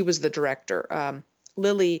 basically, she was the director.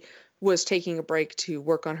 Lily was taking a break to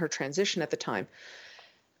work on her transition at the time.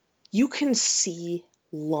 You can see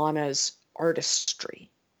Lana's artistry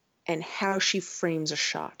and how she frames a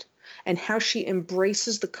shot and how she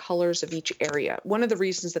embraces the colors of each area. One of the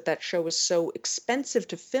reasons that show was so expensive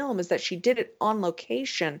to film is that she did it on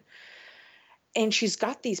location, and she's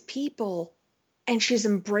got these people and she's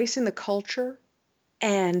embracing the culture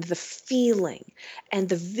and the feeling and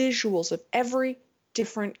the visuals of every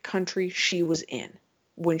different country she was in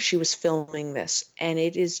when she was filming this. And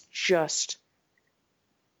it is just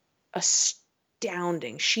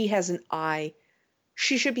astounding. She has an eye.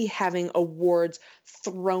 She should be having awards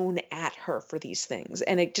thrown at her for these things.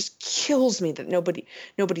 And it just kills me that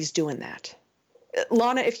nobody's doing that.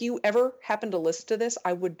 Lana, if you ever happen to listen to this,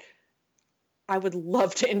 I would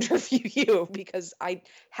love to interview you, because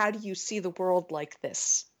how do you see the world like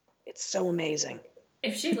this? It's so amazing.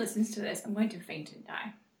 If she listens to this, I'm going to faint and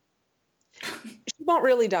die. She won't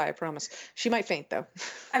really die, I promise. She might faint, though.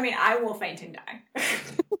 I mean, I will faint and die.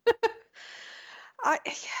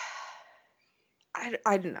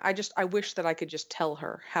 I don't know. I wish that I could just tell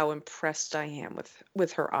her how impressed I am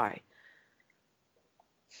with her eye.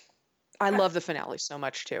 I love the finale so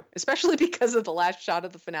much too, especially because of the last shot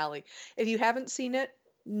of the finale. If you haven't seen it,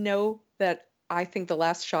 know that I think the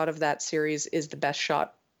last shot of that series is the best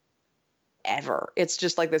shot ever. It's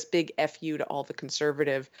just like this big FU to all the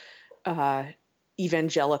conservative,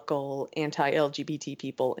 evangelical, anti-LGBT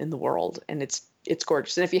people in the world, and it's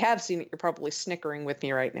gorgeous. And if you have seen it, you're probably snickering with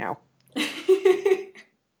me right now.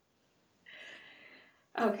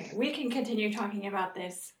 Okay, we can continue talking about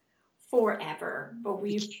this forever, but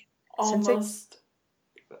we've almost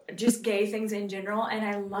just gay things in general, and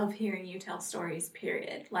I love hearing you tell stories,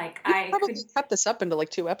 period. Like, I probably could cut this up into like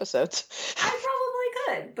 2 episodes. I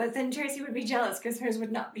probably could, but then Tracy would be jealous because hers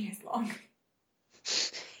would not be as long.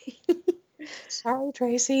 Sorry,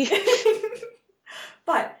 Tracy.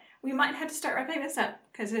 But we might have to start wrapping this up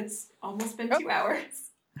because it's almost been 2 hours.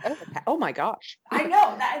 Oh my gosh. I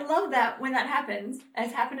know. I love that when that happens.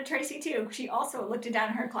 It's happened to Tracy too. She also looked down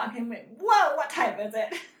at her clock and went, whoa, what time is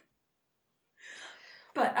it?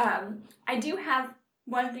 But I do have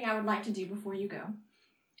one thing I would like to do before you go.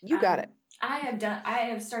 You got it. I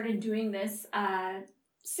have started doing this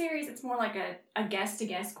series. It's more like a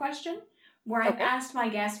guest-to-guest question, where I've asked my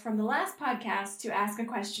guest from the last podcast to ask a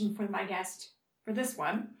question for my guest for this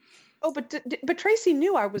one. Oh, but Tracy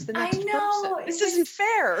knew I was the next person. This isn't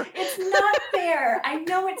fair. It's not fair. I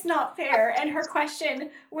know it's not fair. And her question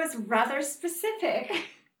was rather specific.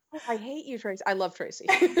 Oh, I hate you, Tracy. I love Tracy.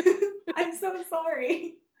 I'm so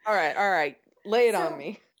sorry. All right. Lay it on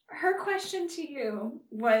me. Her question to you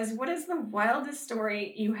was, what is the wildest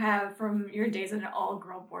story you have from your days at an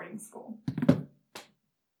all-girl boarding school?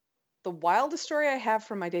 The wildest story I have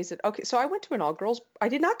from my days so I went to an all-girls. I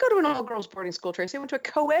did not go to an all-girls boarding school, Tracy. I went to a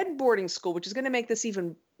co-ed boarding school, which is going to make this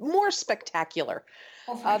even more spectacular.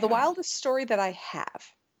 The wildest story that I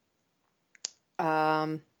have.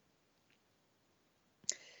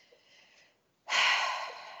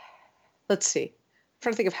 Let's see. I'm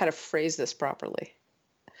trying to think of how to phrase this properly.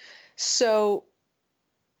 So,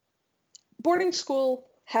 boarding school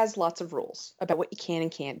has lots of rules about what you can and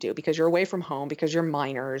can't do because you're away from home, because you're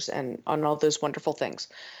minors, and on all those wonderful things.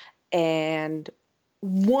 And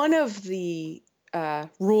one of the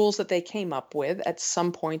rules that they came up with at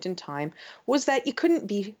some point in time was that you couldn't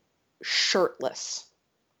be shirtless.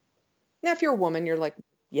 Now, if you're a woman, you're like,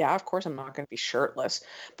 yeah, of course I'm not going to be shirtless.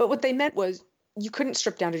 But what they meant was you couldn't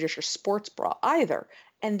strip down to just your sports bra either.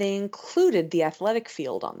 And they included the athletic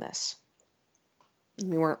field on this.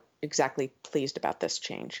 We weren't exactly pleased about this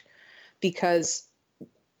change because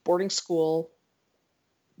boarding school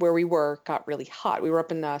where we were got really hot. We were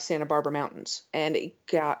up in the Santa Barbara Mountains, and it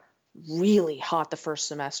got really hot the first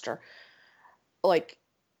semester. Like,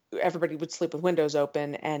 everybody would sleep with windows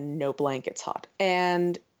open and no blankets hot.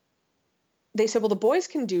 And they said, well, the boys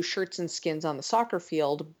can do shirts and skins on the soccer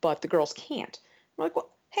field, but the girls can't. I'm like,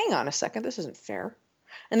 well, hang on a second. This isn't fair.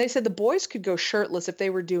 And they said the boys could go shirtless if they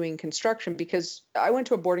were doing construction, because I went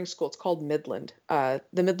to a boarding school. It's called Midland. The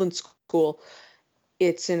Midland School,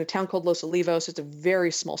 it's in a town called Los Olivos. It's a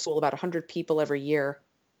very small school, about 100 people every year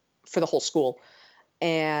for the whole school.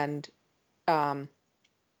 And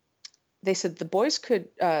they said the boys could,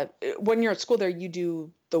 when you're at school there, you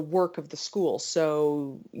do the work of the school.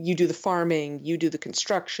 So you do the farming, you do the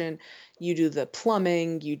construction, you do the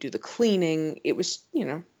plumbing, you do the cleaning. It was,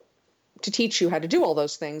 to teach you how to do all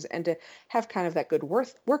those things and to have kind of that good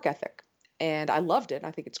work ethic. And I loved it.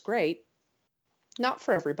 I think it's great. Not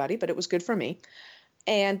for everybody, but it was good for me.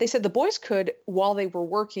 And they said the boys could, while they were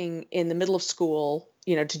working in the middle of school,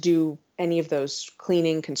 to do any of those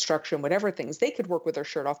cleaning, construction, whatever things, they could work with their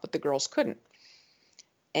shirt off, but the girls couldn't.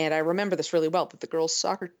 And I remember this really well, that the girls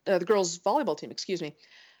volleyball team,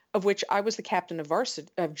 of which I was the captain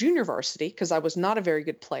of junior varsity, because I was not a very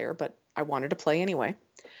good player, but I wanted to play anyway.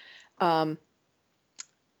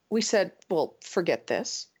 We said, well, forget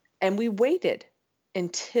this. And we waited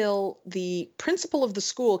until the principal of the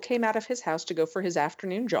school came out of his house to go for his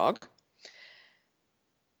afternoon jog.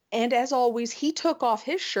 And as always, he took off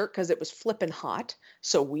his shirt because it was flipping hot.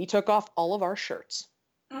 So we took off all of our shirts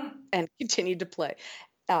and continued to play.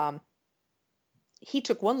 He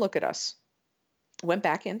took one look at us, went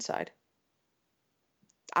back inside.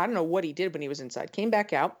 I don't know what he did when he was inside. Came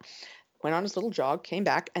back out, went on his little jog, came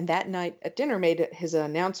back, and that night at dinner made his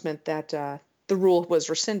announcement that the rule was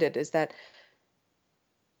rescinded, is that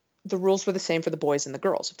the rules were the same for the boys and the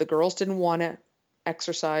girls. If the girls didn't want to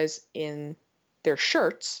exercise in their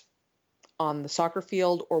shirts on the soccer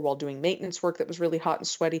field or while doing maintenance work that was really hot and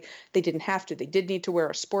sweaty, they didn't have to. They did need to wear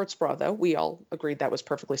a sports bra, though. We all agreed that was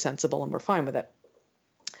perfectly sensible and we're fine with it.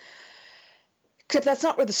 Except that's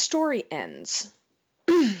not where the story ends.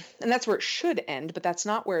 And that's where it should end, but that's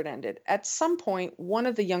not where it ended. At some point, one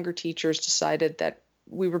of the younger teachers decided that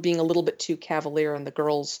we were being a little bit too cavalier in the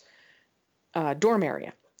girls' dorm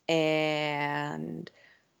area. And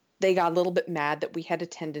they got a little bit mad that we had a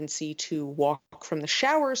tendency to walk from the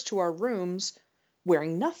showers to our rooms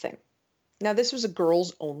wearing nothing. Now, this was a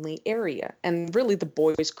girls-only area, and really the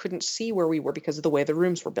boys couldn't see where we were because of the way the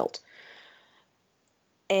rooms were built.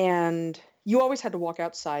 And you always had to walk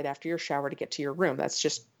outside after your shower to get to your room. That's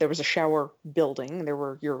just, there was a shower building, there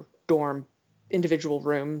were your dorm individual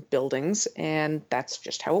room buildings, and that's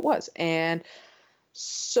just how it was. And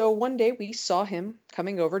so one day we saw him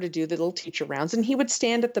coming over to do the little teacher rounds, and he would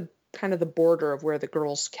stand at the kind of the border of where the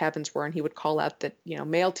girls' cabins were, and he would call out that,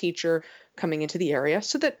 male teacher coming into the area,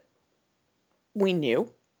 so that we knew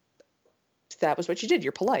that was what you did.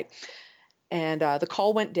 You're polite. And the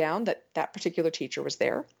call went down that that particular teacher was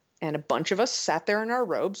there, and a bunch of us sat there in our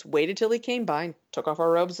robes, waited till he came by, and took off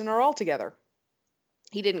our robes and are all together.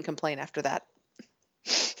 He didn't complain after that.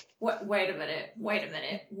 What? Wait a minute.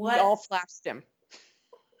 What? We all flashed him.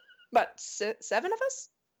 But 7 of us?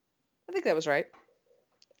 I think that was right.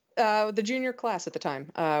 The junior class at the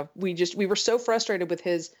time. We were so frustrated with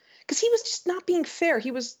his, because he was just not being fair.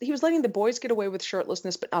 He was letting the boys get away with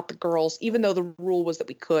shirtlessness, but not the girls, even though the rule was that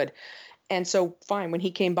we could. And so, fine, when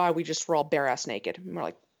he came by, we just were all bare-ass naked. And we're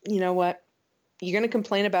like, you know what? You're going to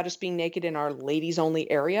complain about us being naked in our ladies-only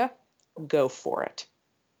area? Go for it.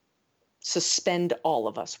 Suspend all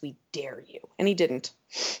of us. We dare you. And he didn't.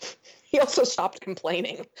 He also stopped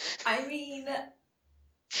complaining. I mean,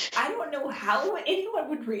 I don't know how anyone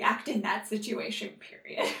would react in that situation,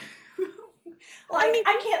 period.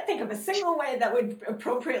 I can't think of a single way that would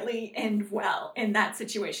appropriately end well in that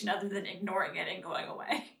situation other than ignoring it and going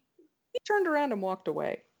away. He turned around and walked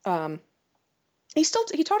away. He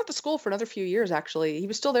taught at the school for another few years, actually. He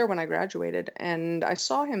was still there when I graduated, and I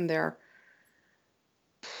saw him there.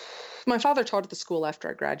 My father taught at the school after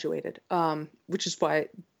I graduated, which is why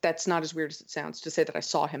that's not as weird as it sounds to say that I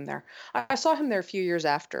saw him there. I saw him there a few years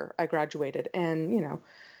after I graduated, and,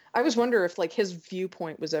 I always wonder if, his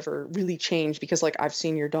viewpoint was ever really changed because, I've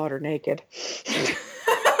seen your daughter naked.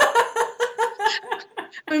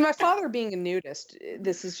 I mean, my father being a nudist,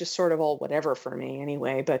 this is just sort of all whatever for me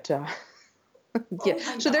anyway, but, yeah.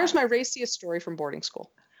 Oh so there's my raciest story from boarding school.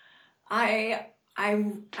 I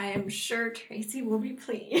am sure Tracy will be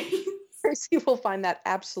pleased. Tracy will find that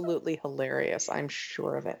absolutely hilarious. I'm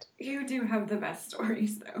sure of it. You do have the best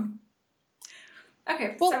stories, though.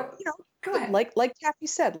 Okay, well, so go ahead. Like Kathy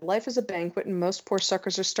said, life is a banquet and most poor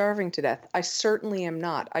suckers are starving to death. I certainly am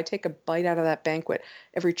not. I take a bite out of that banquet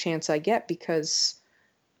every chance I get because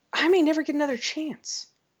I may never get another chance.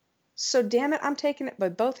 So damn it, I'm taking it by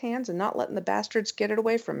both hands and not letting the bastards get it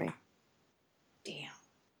away from me. Damn.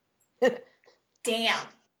 Damn.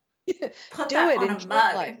 Put Do that it on in a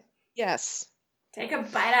mug. life. Yes. Take a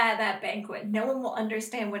bite out of that banquet. No one will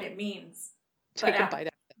understand what it means. Take a bite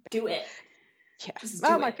out of that. Do it.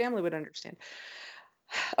 Yeah. My family would understand.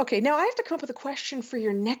 Okay, now I have to come up with a question for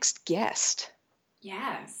your next guest.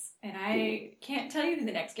 Yes. And I can't tell you who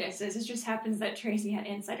the next guest is. It just happens that Tracy had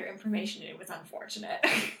insider information and it was unfortunate.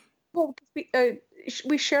 Well,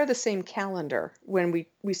 we share the same calendar when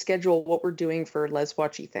we schedule what we're doing for Les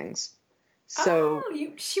Watchy things. So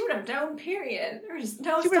she would have known, period. There was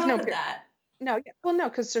no thought of that. No, yeah. Well, no,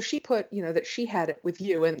 because so she put, that she had it with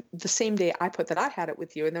you, and the same day I put that I had it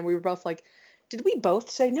with you, and then we were both like, did we both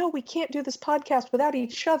say, no, we can't do this podcast without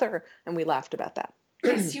each other? And we laughed about that.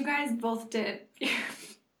 Yes, you guys both did.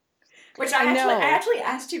 Which I actually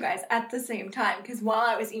asked you guys at the same time, because while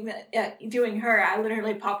I was even doing her, I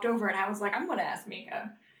literally popped over and I was like, I'm going to ask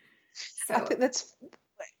Mika. So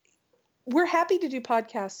we're happy to do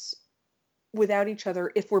podcasts without each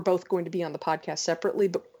other if we're both going to be on the podcast separately,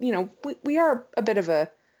 but we are a bit of a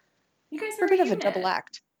double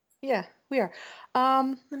act. Yeah, we are.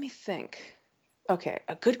 Let me think. Okay,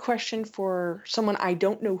 a good question for someone I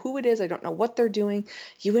don't know who it is. I don't know what they're doing.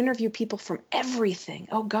 You interview people from everything.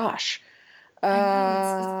 Oh gosh. I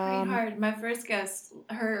know, it's hard. My first guest,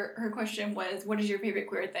 her question was, "What is your favorite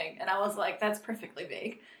queer thing?" And I was like, "That's perfectly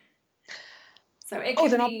vague." So it Oh,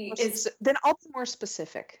 can be then I'll be more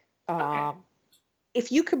specific. okay.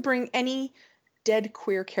 If you could bring any dead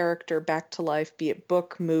queer character back to life, be it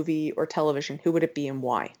book, movie, or television, who would it be and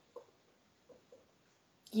why?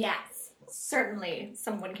 Yes, certainly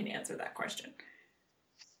someone can answer that question.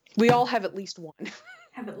 We all have at least one.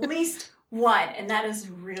 Have at least one, and that is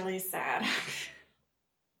really sad.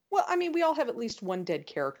 Well, I mean, we all have at least one dead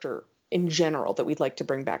character in general that we'd like to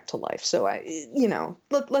bring back to life. So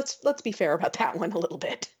let's be fair about that one a little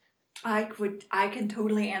bit. I can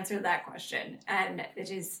totally answer that question, and it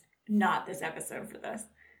is not this episode for this.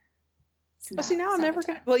 Well, see, now I'm never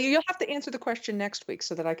gonna. Well, you'll have to answer the question next week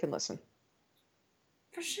so that I can listen.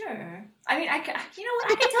 For sure. I mean, you know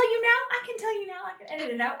what? I can tell you now. I can tell you now. I can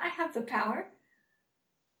edit it out. I have the power.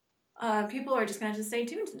 People are just gonna have to stay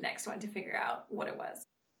tuned to the next one to figure out what it was.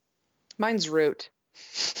 Mine's Root.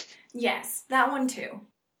 Yes, that one too.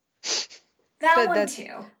 That one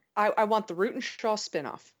too. I want the Root and Shaw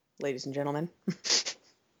spinoff, ladies and gentlemen.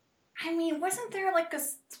 I mean, wasn't there like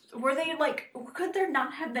could there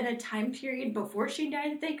not have been a time period before she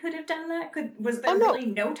died they could have done that? Was there really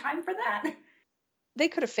no time for that? They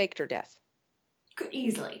could have faked her death.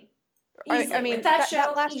 Easily. I mean, that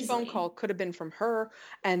last phone call could have been from her,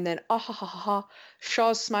 and then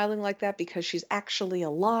Shaw's smiling like that because she's actually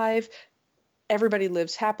alive. Everybody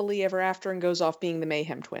lives happily ever after and goes off being the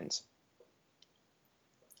Mayhem twins.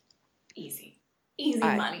 Easy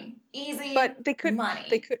money. Easy. But they could.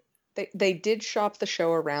 Money. They did shop the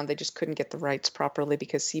show around. They just couldn't get the rights properly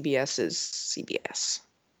because CBS is CBS.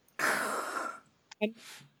 And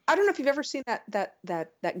I don't know if you've ever seen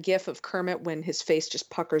that gif of Kermit when his face just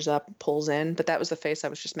puckers up and pulls in, but that was the face I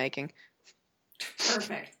was just making.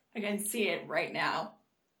 Perfect. I can see it right now.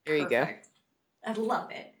 There you go. I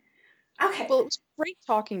love it. Okay. Well, it was great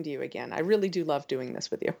talking to you again. I really do love doing this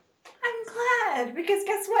with you. I'm glad, because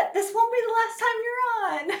guess what? This won't be the last time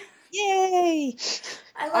you're on. Yay!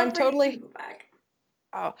 I'm totally people back.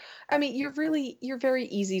 Oh, I mean, you're very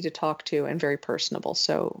easy to talk to and very personable.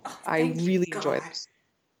 So I really enjoy this.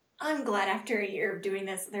 I'm glad after a year of doing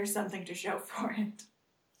this, there's something to show for it.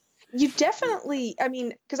 You definitely, I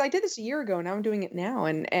mean, because I did this a year ago, and I'm doing it now,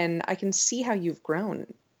 and I can see how you've grown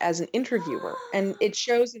as an interviewer, and it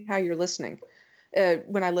shows in how you're listening.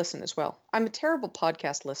 When I listen as well, I'm a terrible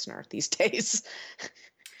podcast listener these days.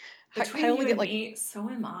 Between you and me, so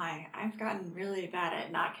am I. I've gotten really bad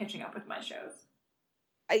at not catching up with my shows.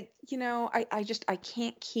 I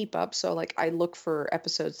can't keep up. So like I look for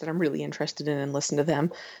episodes that I'm really interested in and listen to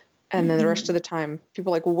them. And then the rest of the time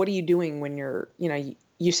people are like, well, what are you doing when you're,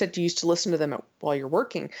 you said you used to listen to them while you're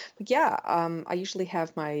working. Like, yeah, I usually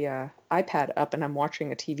have my iPad up and I'm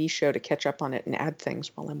watching a TV show to catch up on it and add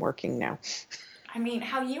things while I'm working now. I mean,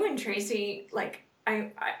 how you and Tracy, like,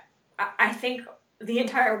 I think the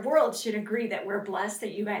entire world should agree that we're blessed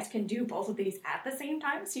that you guys can do both of these at the same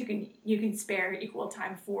time. So you can spare equal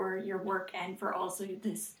time for your work and for also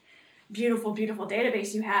this beautiful, beautiful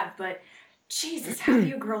database you have. But Jesus, how do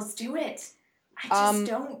you girls do it? I just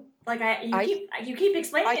don't you keep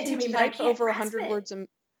explaining it to me, but I can't over 100 words.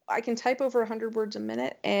 I can type over 100 words a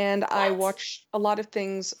minute, and what? I watch a lot of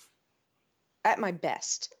things at my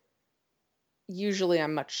best. Usually,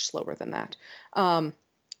 I'm much slower than that.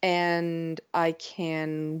 And I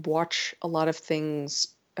can watch a lot of things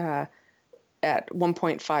at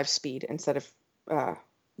 1.5 speed instead of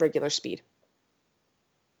regular speed.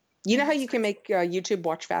 You know how you can make YouTube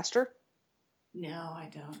watch faster? No, I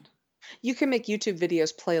don't. You can make YouTube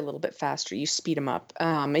videos play a little bit faster. You speed them up.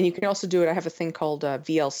 And you can also do it. I have a thing called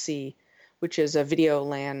VLC, which is a video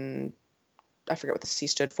LAN, I forget what the C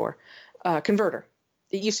stood for, converter.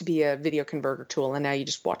 It used to be a video converter tool, and now you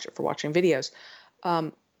just watch it for watching videos.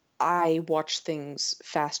 I watch things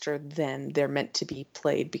faster than they're meant to be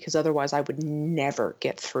played because otherwise I would never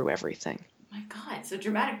get through everything. My God, so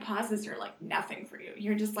dramatic pauses are like nothing for you.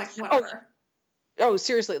 You're just like, whatever. Oh,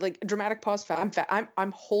 seriously, like dramatic pause.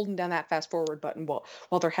 I'm holding down that fast forward button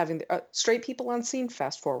while they're having straight people on scene.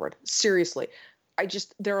 Fast forward. Seriously,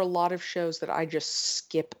 there are a lot of shows that I just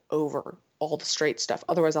skip over all the straight stuff.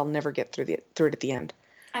 Otherwise, I'll never get through it at the end.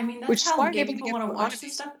 I mean, that's how gay people want to watch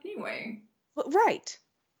this stuff anyway. Right.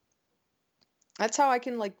 That's how I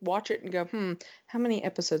can like watch it and go, how many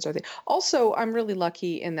episodes are there? Also, I'm really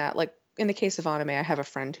lucky in that, like in the case of anime, I have a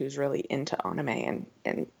friend who's really into anime,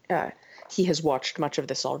 and he has watched much of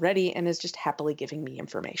this already and is just happily giving me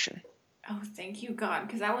information. Oh, thank you, God,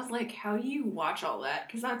 because I was like, how do you watch all that?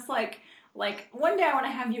 Because that's like one day I want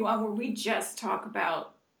to have you on where we just talk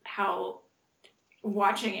about how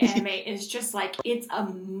watching anime is just like, it's a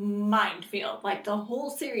minefield. Like, the whole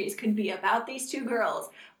series could be about these two girls,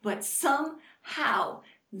 but somehow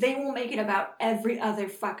they will make it about every other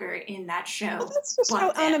fucker in that Well, show that's just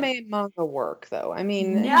how but anime them. and manga work, though. I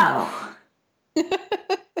mean, No!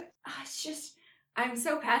 It's just, I'm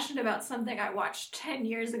so passionate about something I watched 10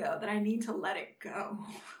 years ago that I need to let it go.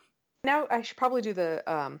 Now I should probably do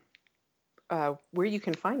the where you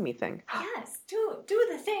can find me thing. Yes, do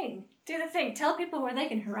the thing. Do the thing. Tell people where they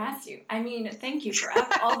can harass you. I mean, thank you for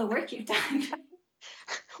all the work you've done.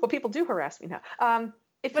 Well, people do harass me now.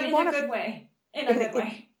 If But you in want a to, good way. In a good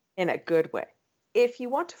way. in a good way. If you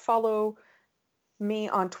want to follow me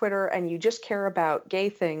on Twitter and you just care about gay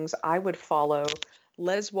things, I would follow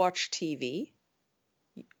Les Watch TV.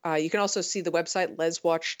 You can also see the website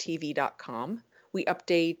leswatchtv.com. We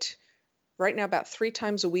update right now about 3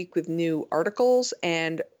 times a week with new articles,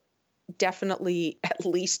 and definitely at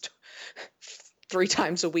least 3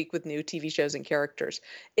 times a week with new TV shows and characters.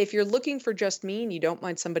 If you're looking for just me and you don't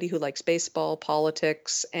mind somebody who likes baseball,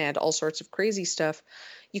 politics, and all sorts of crazy stuff,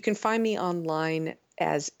 you can find me online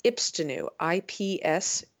as Ipstenu,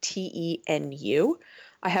 IPSTENU.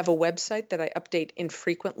 I have a website that I update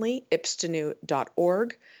infrequently,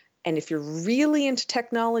 ipstenu.org. And if you're really into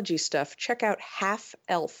technology stuff, check out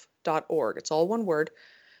halfelf.org. It's all one word,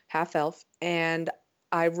 half elf. And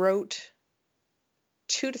I wrote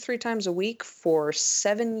 2 to 3 times a week for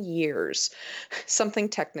 7 years, something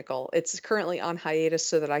technical. It's currently on hiatus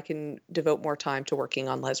so that I can devote more time to working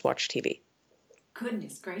on Les Watch TV.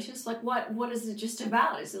 Goodness gracious. Like, what is it just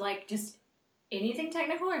about? Is it like just anything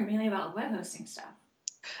technical or mainly about web hosting stuff?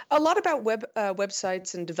 A lot about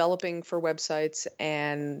websites and developing for websites,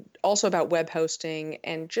 and also about web hosting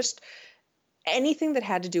and just anything that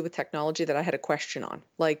had to do with technology that I had a question on.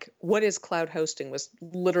 Like, what is cloud hosting was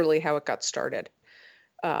literally how it got started.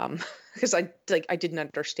 Because I didn't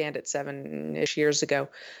understand it 7-ish years ago.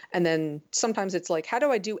 And then sometimes it's like, how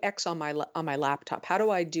do I do X on my laptop? How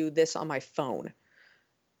do I do this on my phone?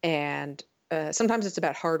 And sometimes it's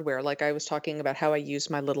about hardware. Like I was talking about how I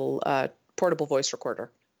use my little portable voice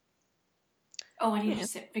recorder. Oh, I need to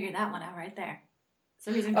figure that one out right there. It's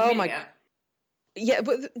the reason for Oh me to my go. Yeah,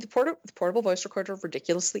 but the portable voice recorder,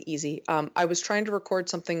 ridiculously easy. I was trying to record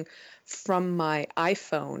something from my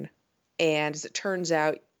iPhone, and as it turns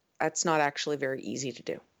out, that's not actually very easy to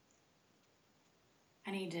do.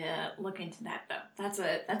 I need to look into that though. That's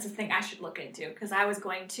a thing I should look into, because I was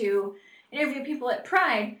going to interview people at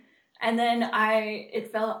Pride, and then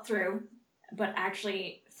it fell through. But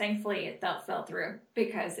actually, thankfully, it fell through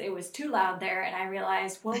because it was too loud there, and I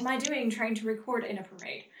realized, what am I doing trying to record in a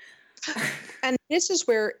parade? And this is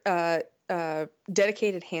where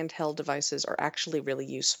dedicated handheld devices are actually really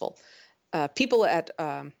useful. People at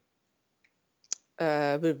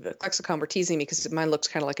Lexicon were teasing me because mine looks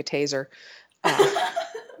kind of like a taser.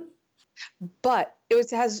 But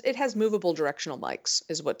it has movable directional mics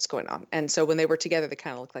is what's going on. And so when they were together, they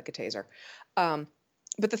kind of look like a taser.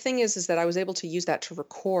 But the thing is that I was able to use that to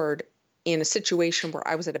record in a situation where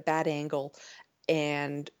I was at a bad angle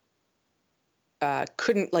and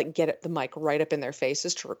couldn't get the mic right up in their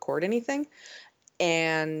faces to record anything.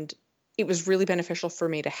 And it was really beneficial for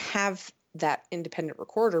me to have that independent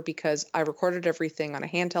recorder because I recorded everything on a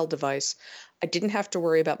handheld device. I didn't have to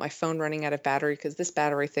worry about my phone running out of battery because this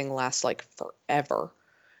battery thing lasts forever.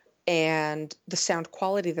 And the sound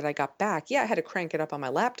quality that I got back, I had to crank it up on my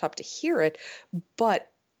laptop to hear it,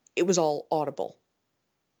 but it was all audible.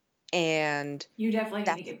 And you definitely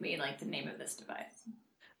need to give me the name of this device.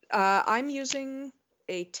 I'm using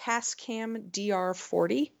a Tascam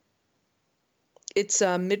DR40. It's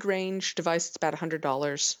a mid-range device. It's about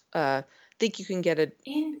 $100. I think you can get it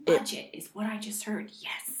in budget is what I just heard.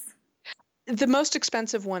 Yes. The most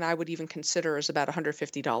expensive one I would even consider is about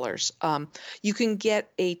 $150. You can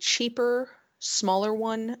get a cheaper, smaller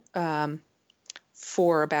one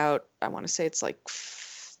for about, I want to say it's like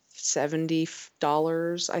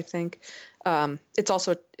 $70, I think. It's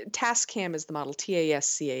also, Tascam is the model,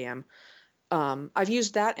 Tascam. I've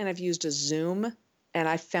used that, and I've used a Zoom, and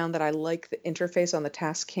I found that I like the interface on the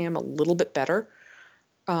Tascam a little bit better.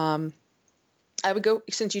 I would go,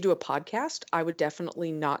 since you do a podcast, I would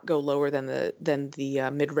definitely not go lower than the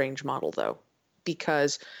mid-range model though,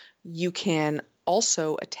 because you can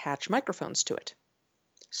also attach microphones to it.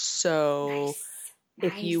 So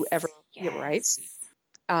if you ever get right,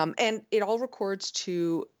 and it all records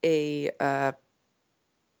to a what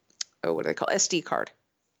do they call SD card?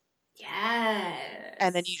 Yes.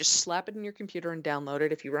 And then you just slap it in your computer and download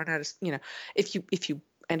it. If you run out of, if you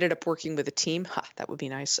ended up working with a team, that would be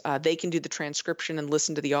nice. They can do the transcription and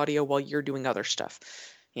listen to the audio while you're doing other stuff,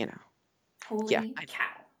 Yeah, Holy cow.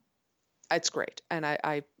 it's great, and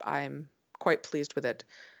I'm quite pleased with it.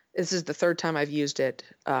 This is the third time I've used it.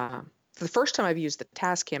 The first time I've used the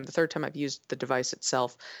Tascam, the third time I've used the device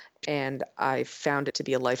itself, and I found it to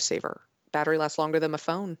be a lifesaver. Battery lasts longer than my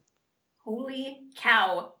phone. Holy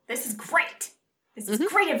cow. This is great. This is Mhm.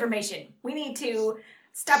 great information. We need to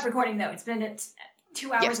stop recording though. It's been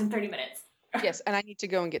 2 hours Yes. and 30 minutes. Yes, and I need to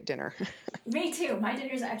go and get dinner. Me too. My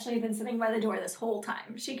dinner's actually been sitting by the door this whole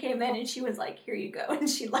time. She came in and she was like, here you go, and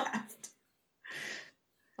she left.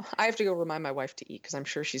 I have to go remind my wife to eat because I'm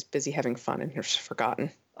sure she's busy having fun and has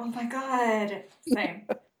forgotten. Oh my god. Same.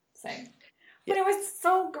 Same. Yeah. But it was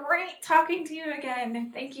so great talking to you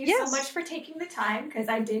again. Thank you Yes. so much for taking the time, because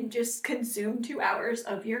I did just consume 2 hours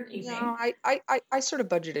of your evening. No, I sort of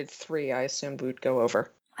budgeted 3. I assumed we'd go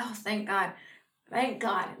over. Oh, thank God. Thank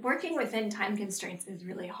God. Working within time constraints is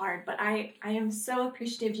really hard, but I am so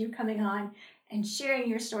appreciative of you coming on and sharing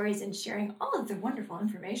your stories and sharing all of the wonderful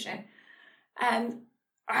information. And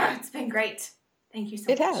it's been great. Thank you so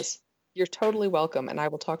much. It has. You're totally welcome, and I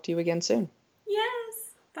will talk to you again soon.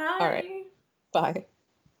 Yes. Bye. All right. Bye.